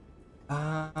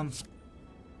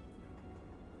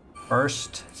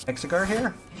 First Hexagar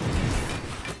here.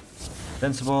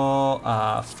 Invincible.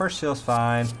 First seal's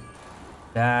fine.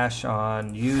 Dash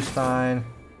on you's fine.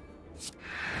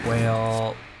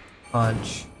 Whale.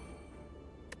 Punch.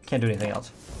 Can't do anything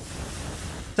else.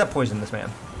 Except poison this man.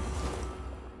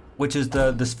 Which is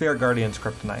the Sphere Guardian's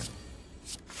kryptonite.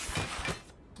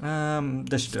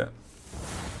 This should do it.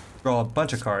 Draw a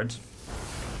bunch of cards.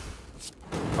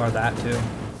 Or that too.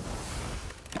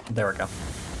 There we go.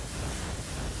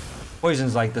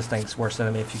 Poison's like this thing's worst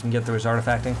enemy if you can get through his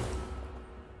artifacting.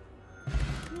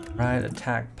 Right,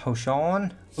 attack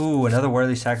potion. Ooh, another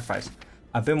worthy sacrifice.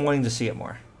 I've been wanting to see it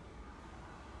more.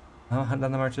 Oh, hunt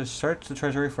down the merchants. Search the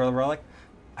treasury for the relic.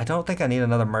 I don't think I need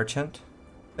another merchant.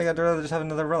 I think I'd rather just have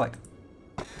another relic.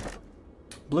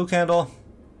 Blue candle.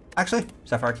 Actually,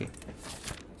 sapphire key.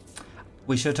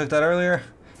 We should have took that earlier.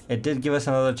 It did give us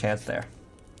another chance there.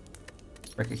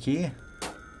 Break a key.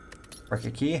 Break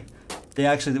a key.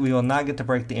 We will not get to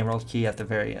break the emerald key at the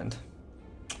very end.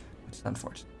 Which is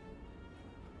unfortunate.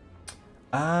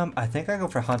 I think I go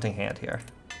for Hunting Hand here.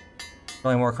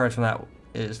 Drawing more cards from that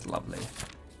is lovely.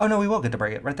 Oh no, we will get to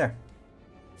break it right there.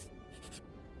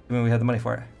 I mean, we have the money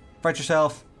for it. Fight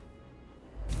yourself.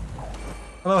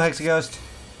 Hello, Hexaghost.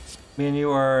 Me and you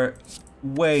are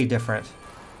way different.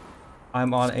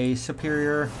 I'm on a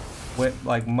superior,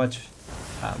 like much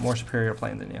more superior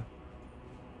plane than you.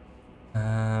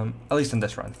 At least in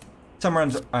this run. Some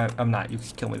runs I'm not. You can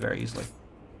kill me very easily.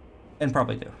 And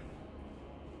probably do.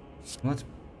 Let's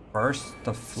burst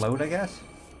the float, I guess.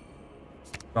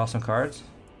 Draw some cards.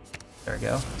 There we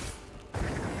go.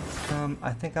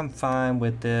 I think I'm fine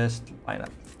with this lineup.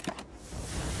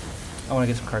 I want to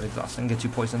get some cards exhausted and get you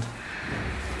poisoned.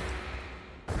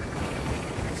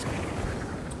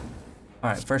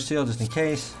 Alright, first seal just in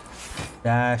case.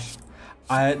 Dash.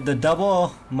 The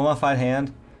double mummified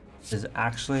hand is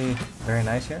actually very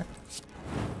nice here.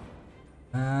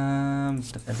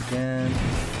 Defense again.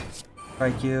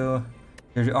 Strike you.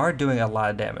 You are doing a lot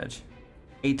of damage.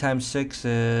 8 times 6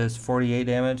 is 48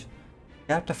 damage.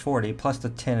 Up to 40 plus the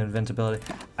 10 invincibility.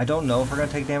 I don't know if we're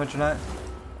gonna take damage or not.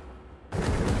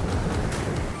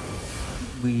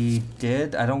 We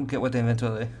did. I don't get what the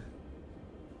invincibility.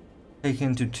 Take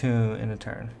into 2 in a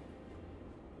turn.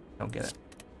 Don't get it.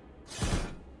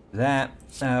 That.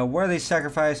 Worthy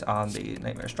sacrifice on the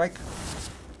Nightmare Strike.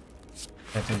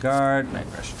 Phantom Guard,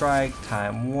 Nightmare Strike,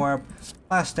 Time Warp.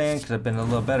 Last Stand could have been a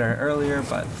little better earlier,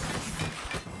 but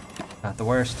not the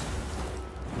worst.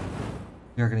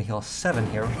 You're gonna heal 7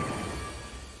 here.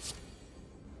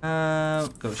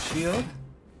 Go shield.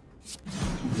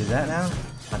 Do that now.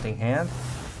 Hunting hand.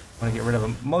 Want to get rid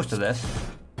of most of this.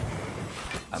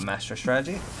 Master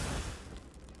strategy.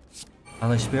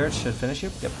 Unleash spirits should finish you.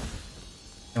 Yep.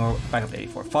 And we're back up to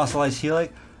 84. Fossilized healing.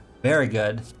 Very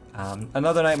good.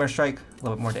 Another Nightmare Strike. A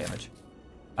little bit more damage.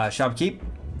 Shop keep.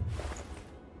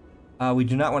 We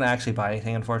do not want to actually buy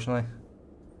anything, unfortunately.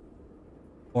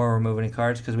 Or remove any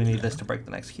cards because we need this to break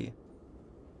the next key.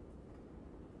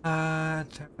 No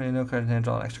card in hand,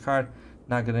 draw an extra card.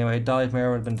 Not good anyway. Dolly's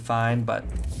Mirror would have been fine, but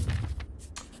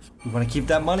we want to keep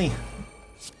that money.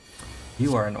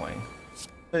 You are annoying.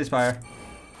 Spire.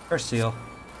 First seal.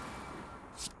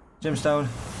 Gemstone.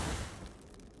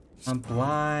 I'm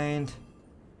blind.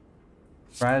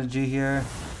 Strategy here.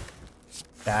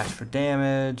 Dash for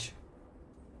damage.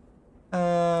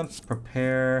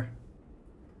 Prepare.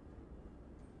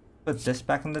 Put this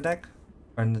back in the deck,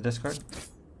 or in the discard.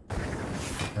 I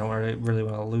don't really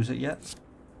want to lose it yet.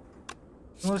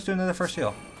 Well, let's do another first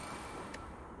seal.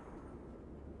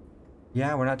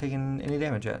 Yeah, we're not taking any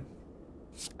damage yet.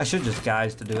 I should just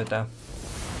guise to do it though.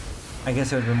 I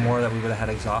guess it would have been more that we would have had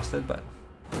exhausted, but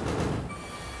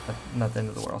not the end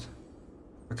of the world.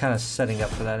 We're kind of setting up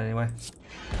for that anyway.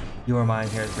 Your Mind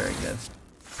here is very good.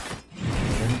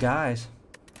 And guys.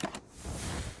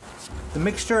 The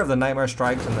mixture of the Nightmare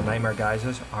Strikes and the Nightmare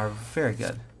Geysers are very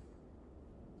good.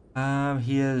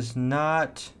 He is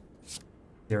not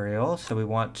ethereal, so we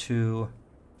want to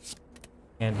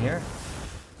hand here.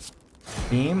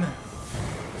 Beam.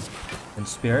 And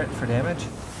Spirit for damage.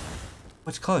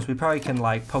 What's close? We probably can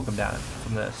like poke him down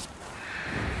from this.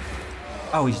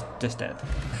 Oh, he's just dead.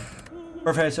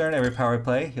 For face turn, every power we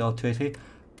play, heal 2 HP.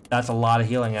 That's a lot of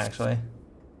healing actually.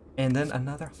 And then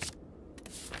another.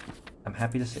 I'm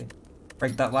happy to see.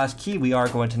 Break that last key, we are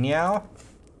going to Niao.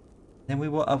 Then we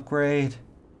will upgrade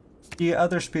the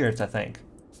other spirits, I think.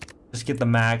 Just get the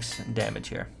max damage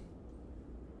here.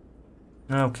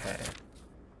 Okay.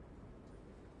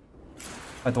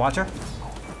 Fight the Watcher.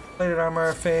 Plated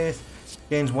Armor, Faith.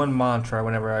 Gains 1 mantra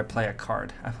whenever I play a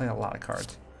card. I play a lot of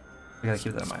cards. We gotta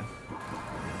keep that in mind.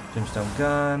 Gemstone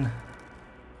Gun.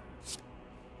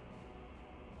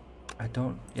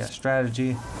 Yeah,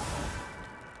 strategy.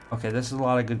 Okay, this is a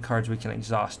lot of good cards we can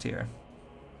exhaust here.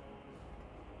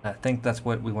 I think that's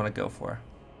what we want to go for.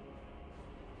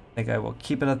 I think I will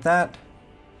keep it at that.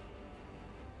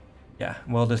 Yeah,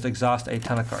 we'll just exhaust a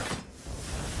ton of cards.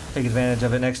 Take advantage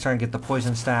of it next turn, get the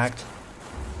poison stacked.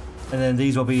 And then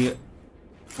these will be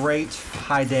great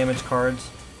high damage cards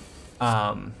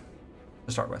to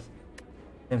start with.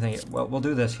 Same thing here. Well, we'll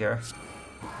do this here.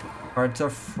 Cards are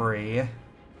free.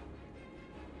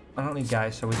 I don't need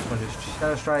guys, so we just want to do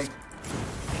Shadow Strike.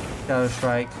 Shadow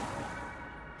Strike.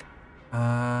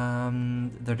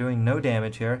 They're doing no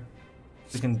damage here.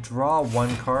 We can draw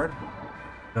 1 card.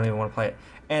 Don't even want to play it.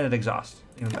 And it exhausts.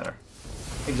 Even better.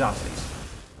 Exhaust these.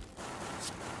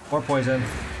 More poison.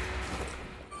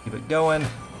 Keep it going.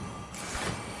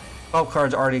 12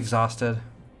 cards already exhausted.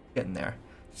 Getting there.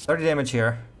 30 damage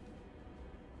here.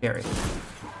 Scary.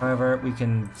 However, we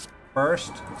can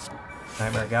burst.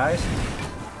 Nightmare guys.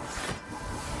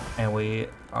 And we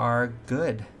are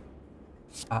good.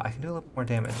 I can do a little bit more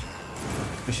damage.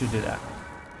 We should do that.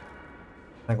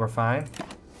 I think we're fine.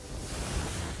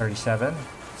 37.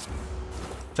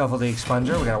 Shuffle the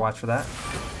expunger. We gotta watch for that.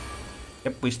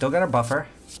 Yep, we still got our buffer.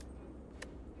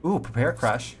 Ooh, prepare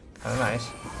crush. Kinda nice.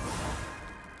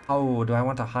 Oh, do I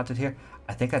want a haunted here?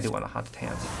 I think I do want a haunted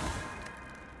hands.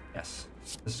 Yes,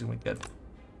 this is gonna be good.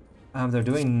 They're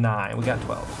doing 9. We got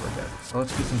 12, so we're good. So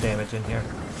let's get some damage in here.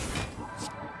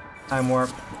 Time warp,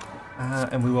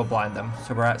 and we will blind them.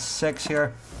 So we're at 6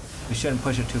 here. We shouldn't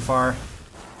push it too far.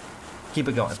 Keep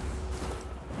it going.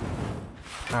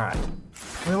 All right.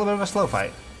 A little bit of a slow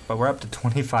fight, but we're up to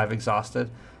 25 exhausted.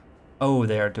 Oh,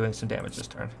 they are doing some damage this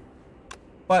turn.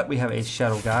 But we have a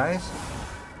Shadow Guys.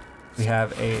 We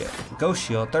have a Ghost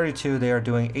Shield, 32. They are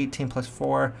doing 18 plus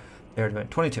 4. They are doing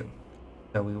 22.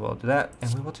 So we will do that,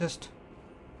 and we will just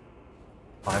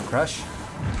Blind Crush.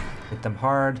 Hit them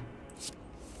hard.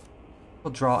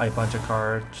 We'll draw a bunch of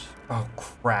cards. Oh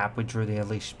crap, we drew the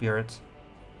Unleashed Spirits.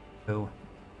 Ooh.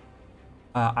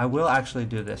 I will actually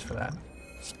do this for that.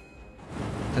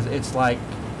 Because it's like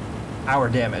our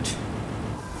damage.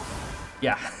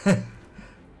 Yeah.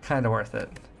 Kind of worth it.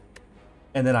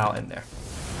 And then I'll end there.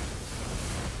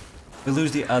 We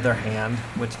lose the other hand,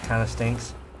 which kind of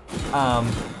stinks.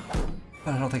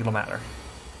 But I don't think it'll matter.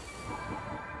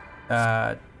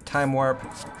 Time Warp,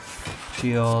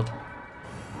 Shield,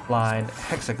 Blind,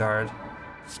 Hexaguard.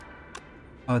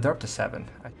 Oh, they're up to 7.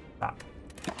 I stop.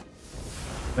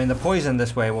 I mean, the poison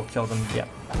this way will kill them. Yep,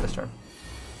 this turn.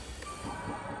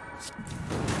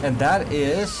 And that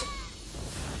is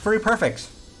 3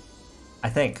 perfects, I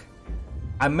think.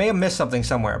 I may have missed something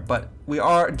somewhere, but we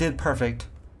did perfect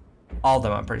all of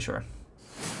them, I'm pretty sure.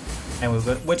 And we've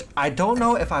got, which I don't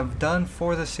know if I've done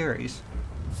for the series.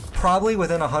 Probably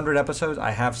within 100 episodes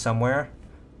I have somewhere,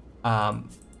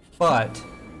 but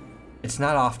it's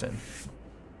not often.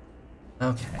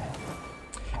 Okay.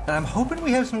 And I'm hoping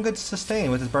we have some good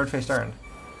sustain with this bird-faced urn.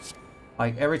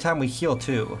 Like every time we heal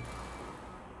too.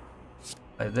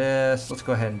 Like this. Let's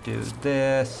go ahead and do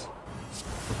this.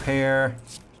 Prepare.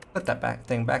 Put that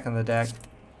thing back in the deck.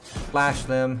 Flash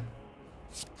them.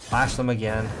 Flash them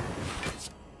again.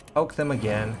 Poke them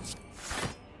again.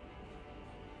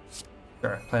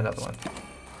 Sure, play another one.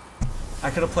 I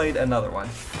could have played another one.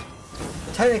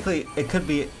 Technically, it could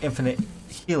be infinite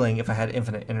healing if I had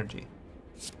infinite energy.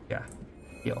 Yeah,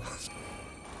 heal.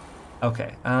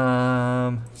 Okay,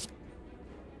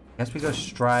 guess we go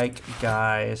strike,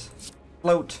 guys.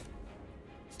 Float.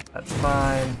 That's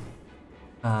fine.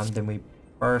 Then we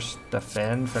burst,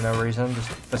 defend for no reason,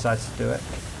 just decides to do it.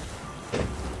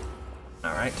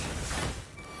 All right.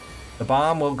 The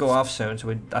bomb will go off soon,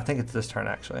 so I think it's this turn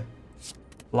actually.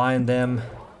 Blind them.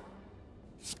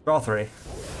 Draw 3.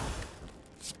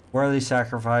 Worthy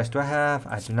sacrifice. Do I have?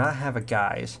 I do not have a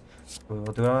guys. We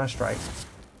will do it on a strike.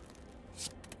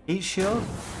 Heat shield.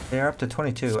 They are up to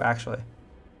 22 actually.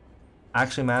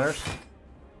 Actually matters.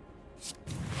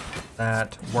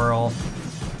 That whirl.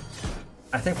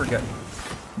 I think we're good.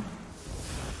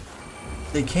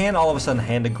 They can all of a sudden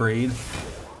hand a greed,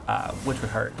 which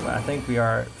would hurt, but I think we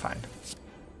are fine.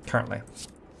 Currently.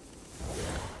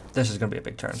 This is gonna be a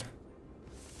big turn.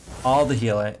 All the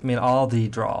healing, I mean all the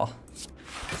draw.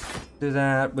 Do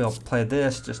that, we'll play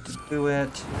this just to do it.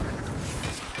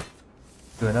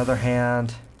 Do another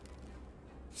hand.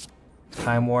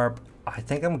 Time warp. I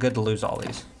think I'm good to lose all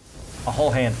these. A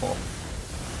whole handful.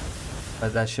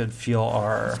 But that should fuel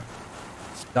our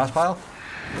DOS pile.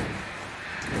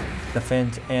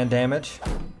 Defense and damage.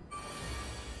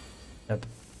 Yep.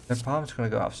 The bomb's gonna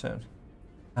go off soon.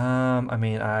 I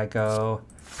mean, I go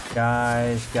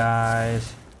guys,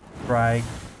 strike,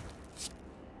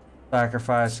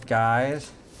 sacrifice, guys,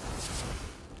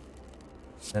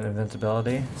 then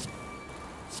invincibility,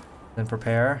 then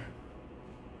prepare,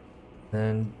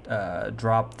 then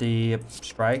drop the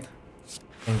strike,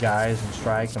 and guys, and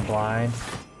strike, and blind.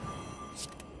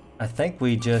 I think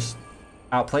we just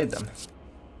outplayed them.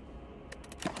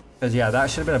 Because yeah, that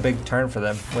should have been a big turn for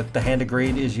them. With the hand of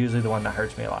greed is usually the one that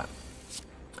hurts me a lot.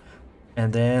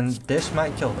 And then this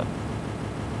might kill them.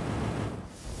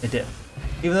 It did.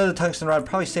 Even though the tungsten rod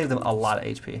probably saved them a lot of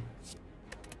HP.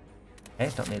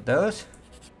 Okay, don't need those.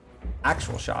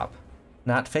 Actual shop.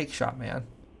 Not fake shop, man.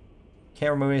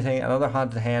 Can't remove anything. Another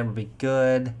haunted hand would be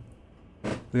good.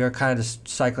 We are kind of just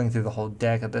cycling through the whole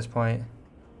deck at this point.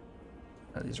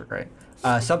 Oh, these are great.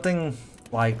 Something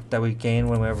like that we gain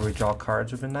whenever we draw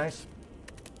cards would have been nice.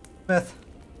 Smith.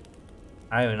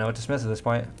 I don't even know what to smith at this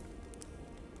point.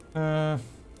 I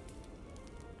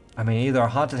mean, either a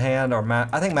haunted hand or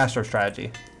I think Master of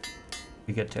Strategy.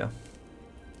 Be good too.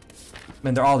 I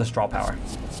mean, they're all just draw power.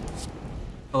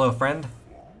 Hello, friend.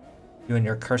 You and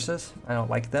your curses. I don't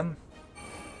like them.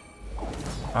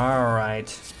 All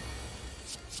right.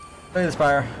 Play the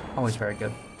Spire, always very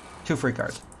good. 2 free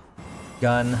cards.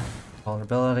 Gun,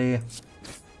 vulnerability,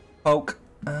 poke,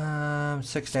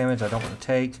 6 damage I don't want to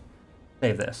take.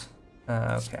 Save this.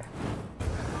 Okay.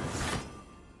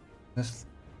 This,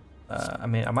 I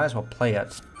mean, I might as well play it.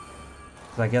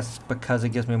 'Cause I guess because it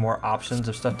gives me more options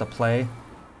of stuff to play.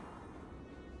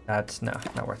 That's, no,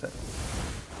 not worth it.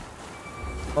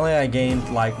 Only I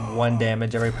gained like 1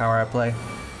 damage every power I play.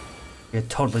 Be a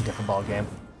totally different ball game.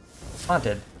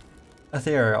 Haunted.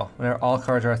 Ethereal. Whenever all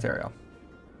cards are ethereal.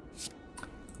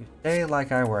 You say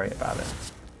like I worry about it.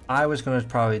 I was going to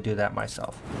probably do that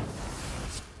myself.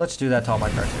 Let's do that to all my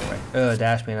cards anyway. Ugh,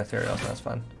 dash me and ethereal, so that's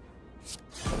fun.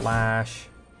 Flash.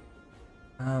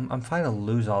 I'm fine to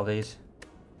lose all these.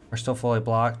 We're still fully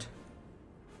blocked.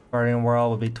 Guardian Whirl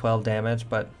would be 12 damage,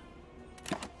 but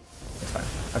it's fine.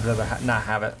 I'd rather not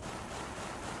have it.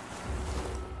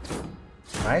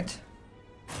 Right?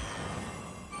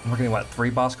 We're getting, what,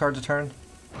 3 boss cards a turn?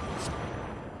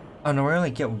 Oh no, we only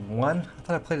get 1? I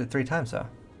thought I played it 3 times though.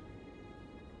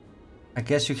 I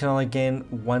guess you can only gain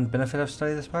 1 benefit of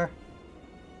Study the Spire?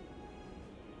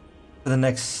 For the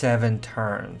next 7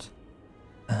 turns.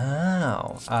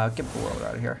 Oh. Get the world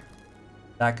out of here.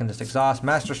 That can just exhaust.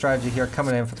 Master strategy here,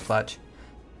 coming in for the clutch.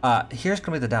 Here's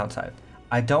going to be the downside.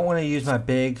 I don't want to use my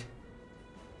big,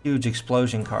 huge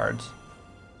explosion cards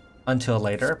until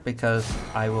later, because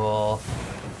I will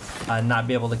not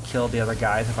be able to kill the other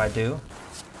guys if I do.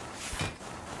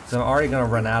 So I'm already going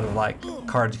to run out of like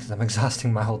cards because I'm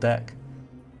exhausting my whole deck.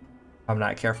 I'm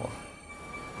not careful.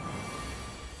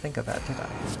 Think of that, did I?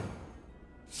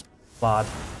 Flawed.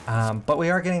 But we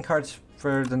are getting cards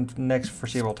for the next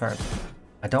foreseeable turn.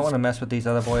 I don't want to mess with these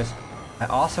other boys. I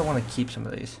also want to keep some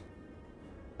of these.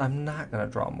 I'm not going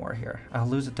to draw more here. I'll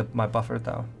lose it to my buffer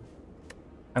though.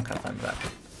 I'm kind of fine with that.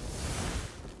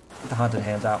 Get the Haunted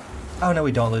Hands out. Oh no,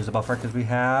 we don't lose the buffer because we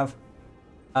have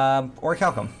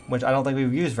Orichalcum, which I don't think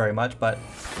we've used very much, but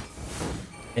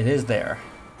it is there.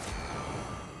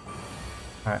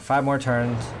 Alright, 5 more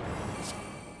turns.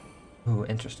 Ooh,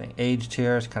 interesting. Aged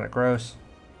here is kind of gross.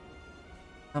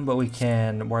 But we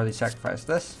can morally sacrifice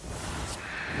this.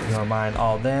 We don't mind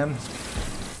all of them.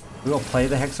 We will play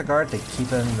the Hexaguard to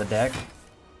keep it in the deck.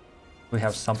 We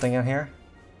have something in here.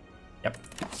 Yep.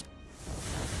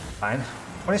 Fine.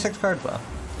 26 cards though.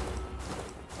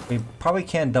 We probably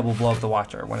can double blow up the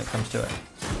Watcher when it comes to it.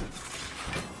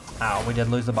 Ow, we did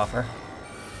lose the buffer.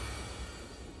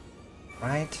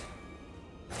 Right.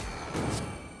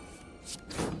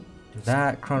 Do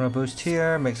that. Chrono Boost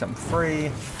here. Make something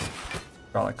free.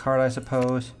 Draw a card, I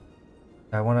suppose.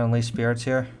 Do I want to unleash spirits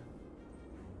here?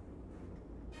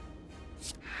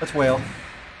 Let's wail.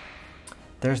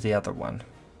 There's the other one.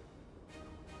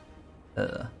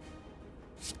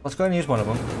 Let's go ahead and use one of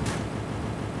them.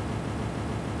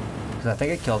 Because I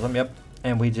think it kills them, yep.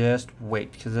 And we just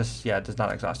wait, because this, yeah, it does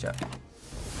not exhaust yet.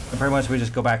 And pretty much we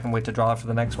just go back and wait to draw it for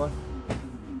the next one.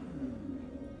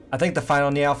 I think the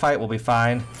final Niao fight will be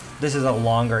fine. This is a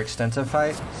longer, extensive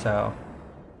fight, so...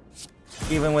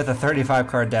 Even with a 35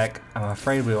 card deck, I'm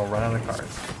afraid we will run out of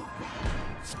cards.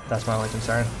 That's my only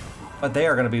concern. But they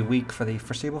are going to be weak for the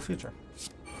foreseeable future.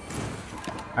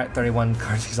 Alright, 31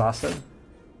 cards exhausted.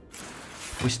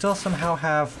 We still somehow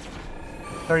have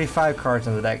 35 cards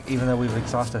in the deck, even though we've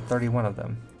exhausted 31 of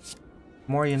them.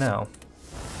 More you know.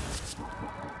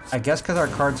 I guess because our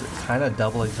cards kind of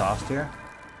double exhaust here.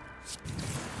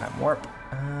 Alright, warp.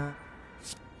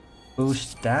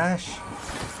 Boost dash.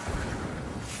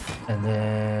 And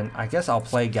then I guess I'll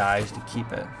play guys to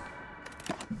keep it.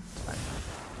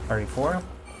 34.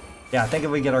 Yeah, I think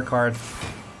if we get our card,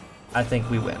 I think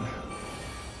we win.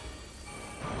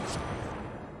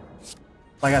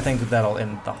 Like, I think that'll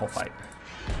end the whole fight.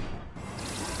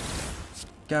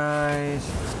 Guys.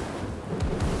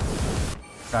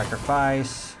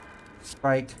 Sacrifice.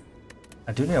 Strike.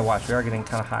 I do need to watch. We are getting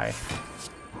kind of high.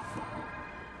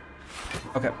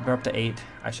 Okay, we're up to 8.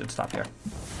 I should stop here.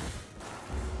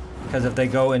 Because if they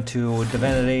go into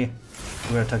Divinity,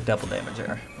 we would have took double damage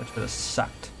here, which would have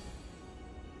sucked.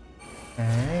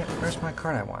 Okay, where's my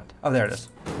card I want? Oh, there it is.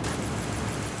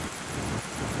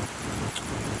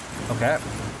 Okay.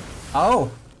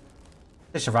 Oh!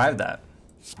 They survived that.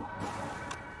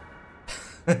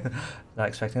 Not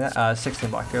expecting that. 16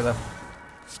 block here, though.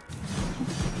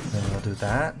 Then we'll do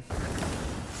that.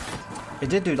 It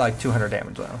did do like 200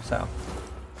 damage, though, so...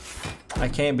 I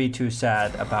can't be too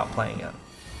sad about playing it.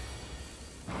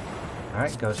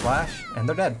 Alright, go slash, and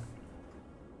they're dead.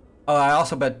 Oh, I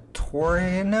also bet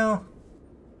Tori, no?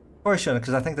 Tori shouldn't,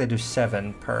 because I think they do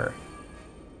 7 per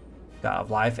God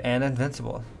of Life and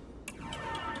Invincible.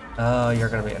 Oh, you're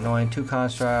gonna be annoying. 2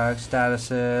 constructs,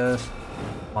 statuses,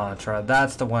 mantra.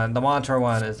 That's the one. The mantra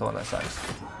one is the one that sucks.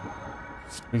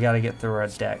 We gotta get through our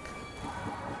deck.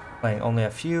 Playing only a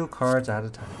few cards at a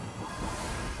time.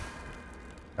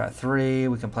 Got 3.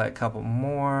 We can play a couple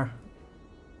more.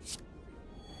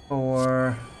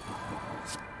 4.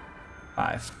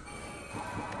 5.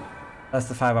 That's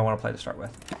the 5 I want to play to start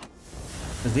with.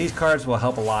 Because these cards will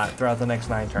help a lot throughout the next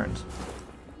 9 turns.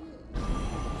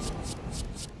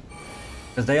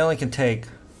 Because they only can take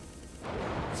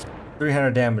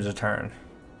 300 damage a turn.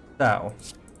 So.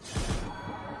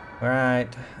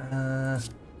 Alright. And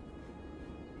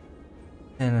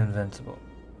invincible.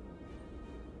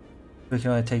 We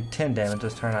can only take 10 damage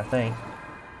this turn, I think.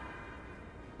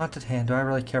 Haunted Hand. Do I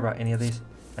really care about any of these?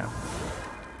 No.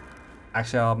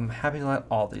 Actually, I'm happy to let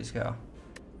all these go.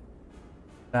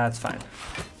 That's fine.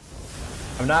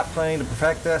 I'm not planning to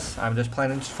perfect this. I'm just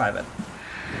planning to survive it.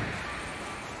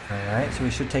 Alright, so we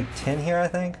should take 10 here, I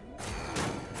think.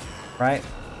 Right?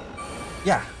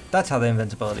 Yeah, that's how the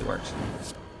invincibility works.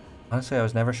 Honestly, I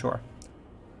was never sure.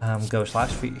 Go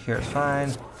slash feet here is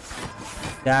fine.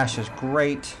 Dash is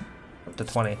great. Up to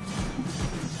 20.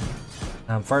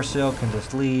 First seal can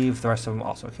just leave. The rest of them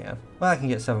also can. Well, I can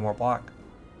get 7 more block.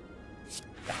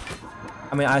 Yeah.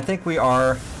 I mean, I think we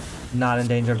are not in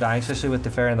danger of dying, especially with the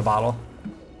fairy in the bottle.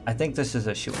 I think this is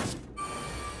a shoe.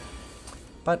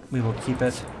 But we will keep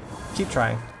it. Keep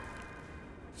trying.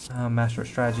 Master of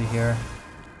strategy here.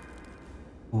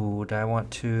 Ooh, do I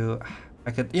want to...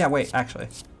 I could... Yeah, wait, actually.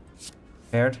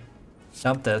 Paired.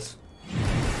 Dump this.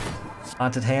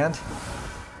 Haunted Hand.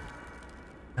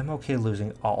 I'm okay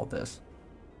losing all of this.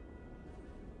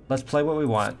 Let's play what we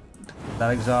want.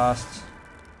 That exhausts.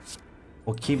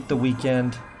 We'll keep the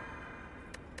weekend.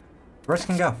 The rest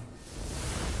can go.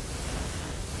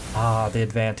 Ah, the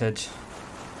advantage.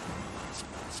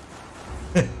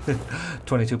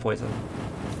 22 poison.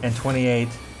 And 28,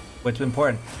 which is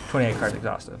important. 28 cards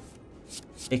exhausted.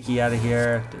 Icky out of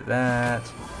here. Do that.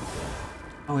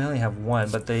 Oh, we only have 1,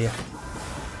 but the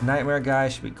Nightmare guy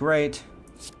should be great.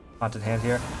 Haunted Hand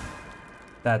here.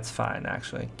 That's fine,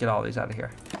 actually. Get all these out of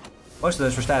here. Most of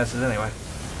those for statuses anyway.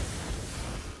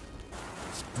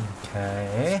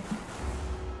 Okay.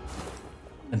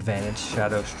 Advantage,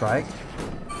 Shadow Strike.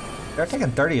 They're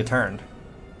taking 30 a turn.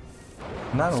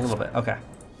 Not a little bit. Okay.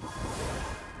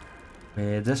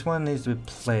 Wait, this one needs to be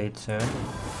played soon.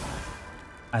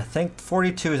 I think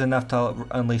 42 is enough to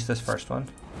unleash this first one.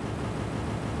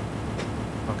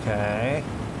 Okay.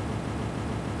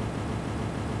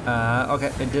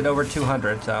 Okay, it did over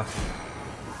 200, so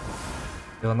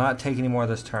it will not take any more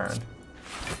this turn.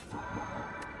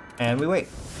 And we wait.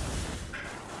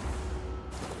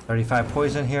 35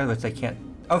 poison here, which they can't...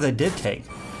 Oh, they did take.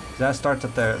 That starts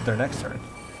at their next turn.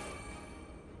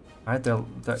 Alright,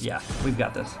 yeah, we've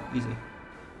got this. Easy.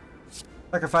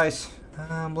 Sacrifice.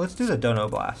 Let's do the Dono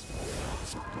Blast.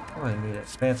 I really need it.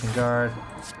 Advancing Guard.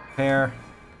 Pair.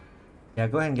 Yeah,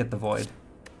 go ahead and get the Void.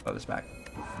 Throw this back.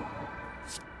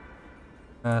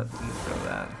 Let's get rid of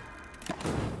that.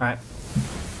 Alright.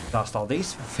 Exhaust all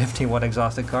these. 51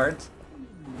 exhausted cards.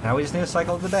 Now we just need to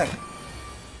cycle the deck.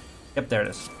 Yep, there it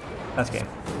is. That's game.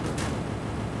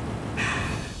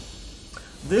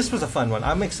 This was a fun one.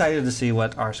 I'm excited to see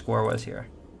what our score was here.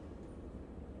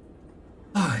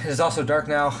 Oh, it is also dark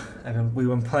now. We've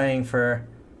been playing for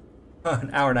an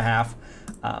hour and a half,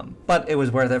 but it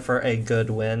was worth it for a good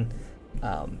win.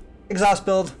 Exhaust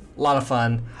build, a lot of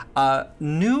fun.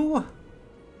 New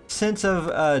sense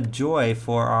of joy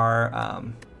for our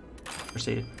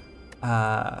proceed.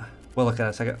 We'll look at it in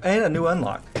a second. And a new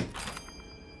unlock.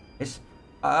 Nice.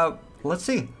 Let's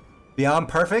see. Beyond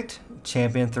Perfect,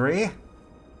 Champion 3.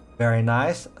 Very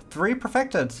nice. 3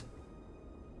 perfecteds.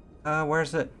 Where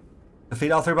is it?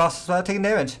 Defeat all 3 bosses without taking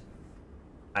damage.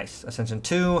 Nice. Ascension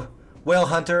 2. Whale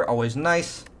Hunter, always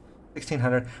nice.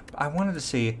 1600. I wanted to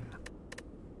see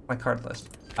my card list.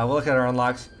 I will look at our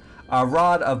unlocks.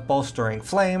 Rod of Bolstering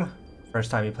Flame.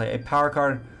 First time you play a power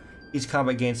card. Each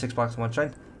combat gains 6 blocks and 1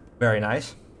 strength. Very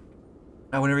nice.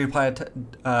 Whenever you play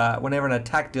whenever an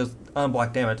attack deals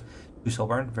unblocked damage, 2 soul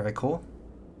burn. Very cool.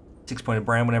 6-pointed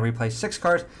brand. Whenever you play 6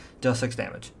 cards, deal 6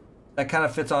 damage. That kind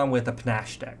of fits on with a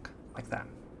panache deck, like that.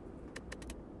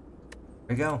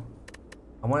 There we go.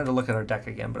 I wanted to look at our deck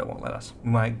again, but it won't let us. We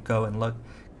might go and look.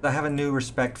 I have a new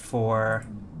respect for.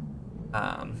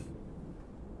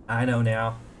 I know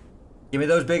now. Give me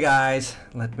those big eyes.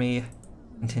 Let me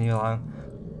continue along.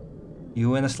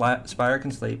 You and a Spire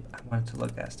can sleep. I wanted to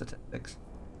look at statistics.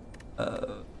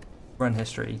 Run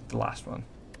history, the last one.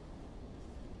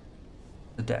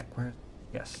 The deck, where?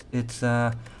 Yes, it's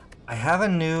I have a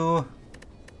new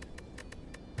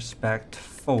respect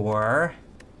for...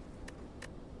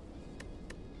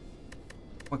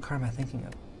 What card am I thinking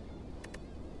of?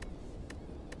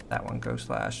 That one, Go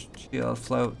Slash, Shield,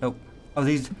 Float, nope. Oh,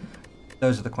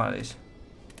 those are the quantities.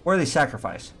 Worthy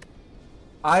Sacrifice.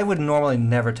 I would normally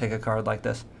never take a card like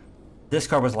this. This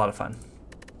card was a lot of fun.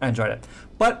 I enjoyed it.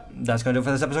 But that's going to do it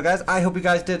for this episode, guys. I hope you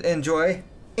guys did enjoy.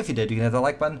 If you did, you can hit the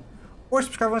like button or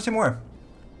subscribe if you want to see more.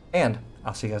 And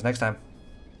I'll see you guys next time.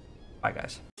 Bye,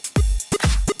 guys.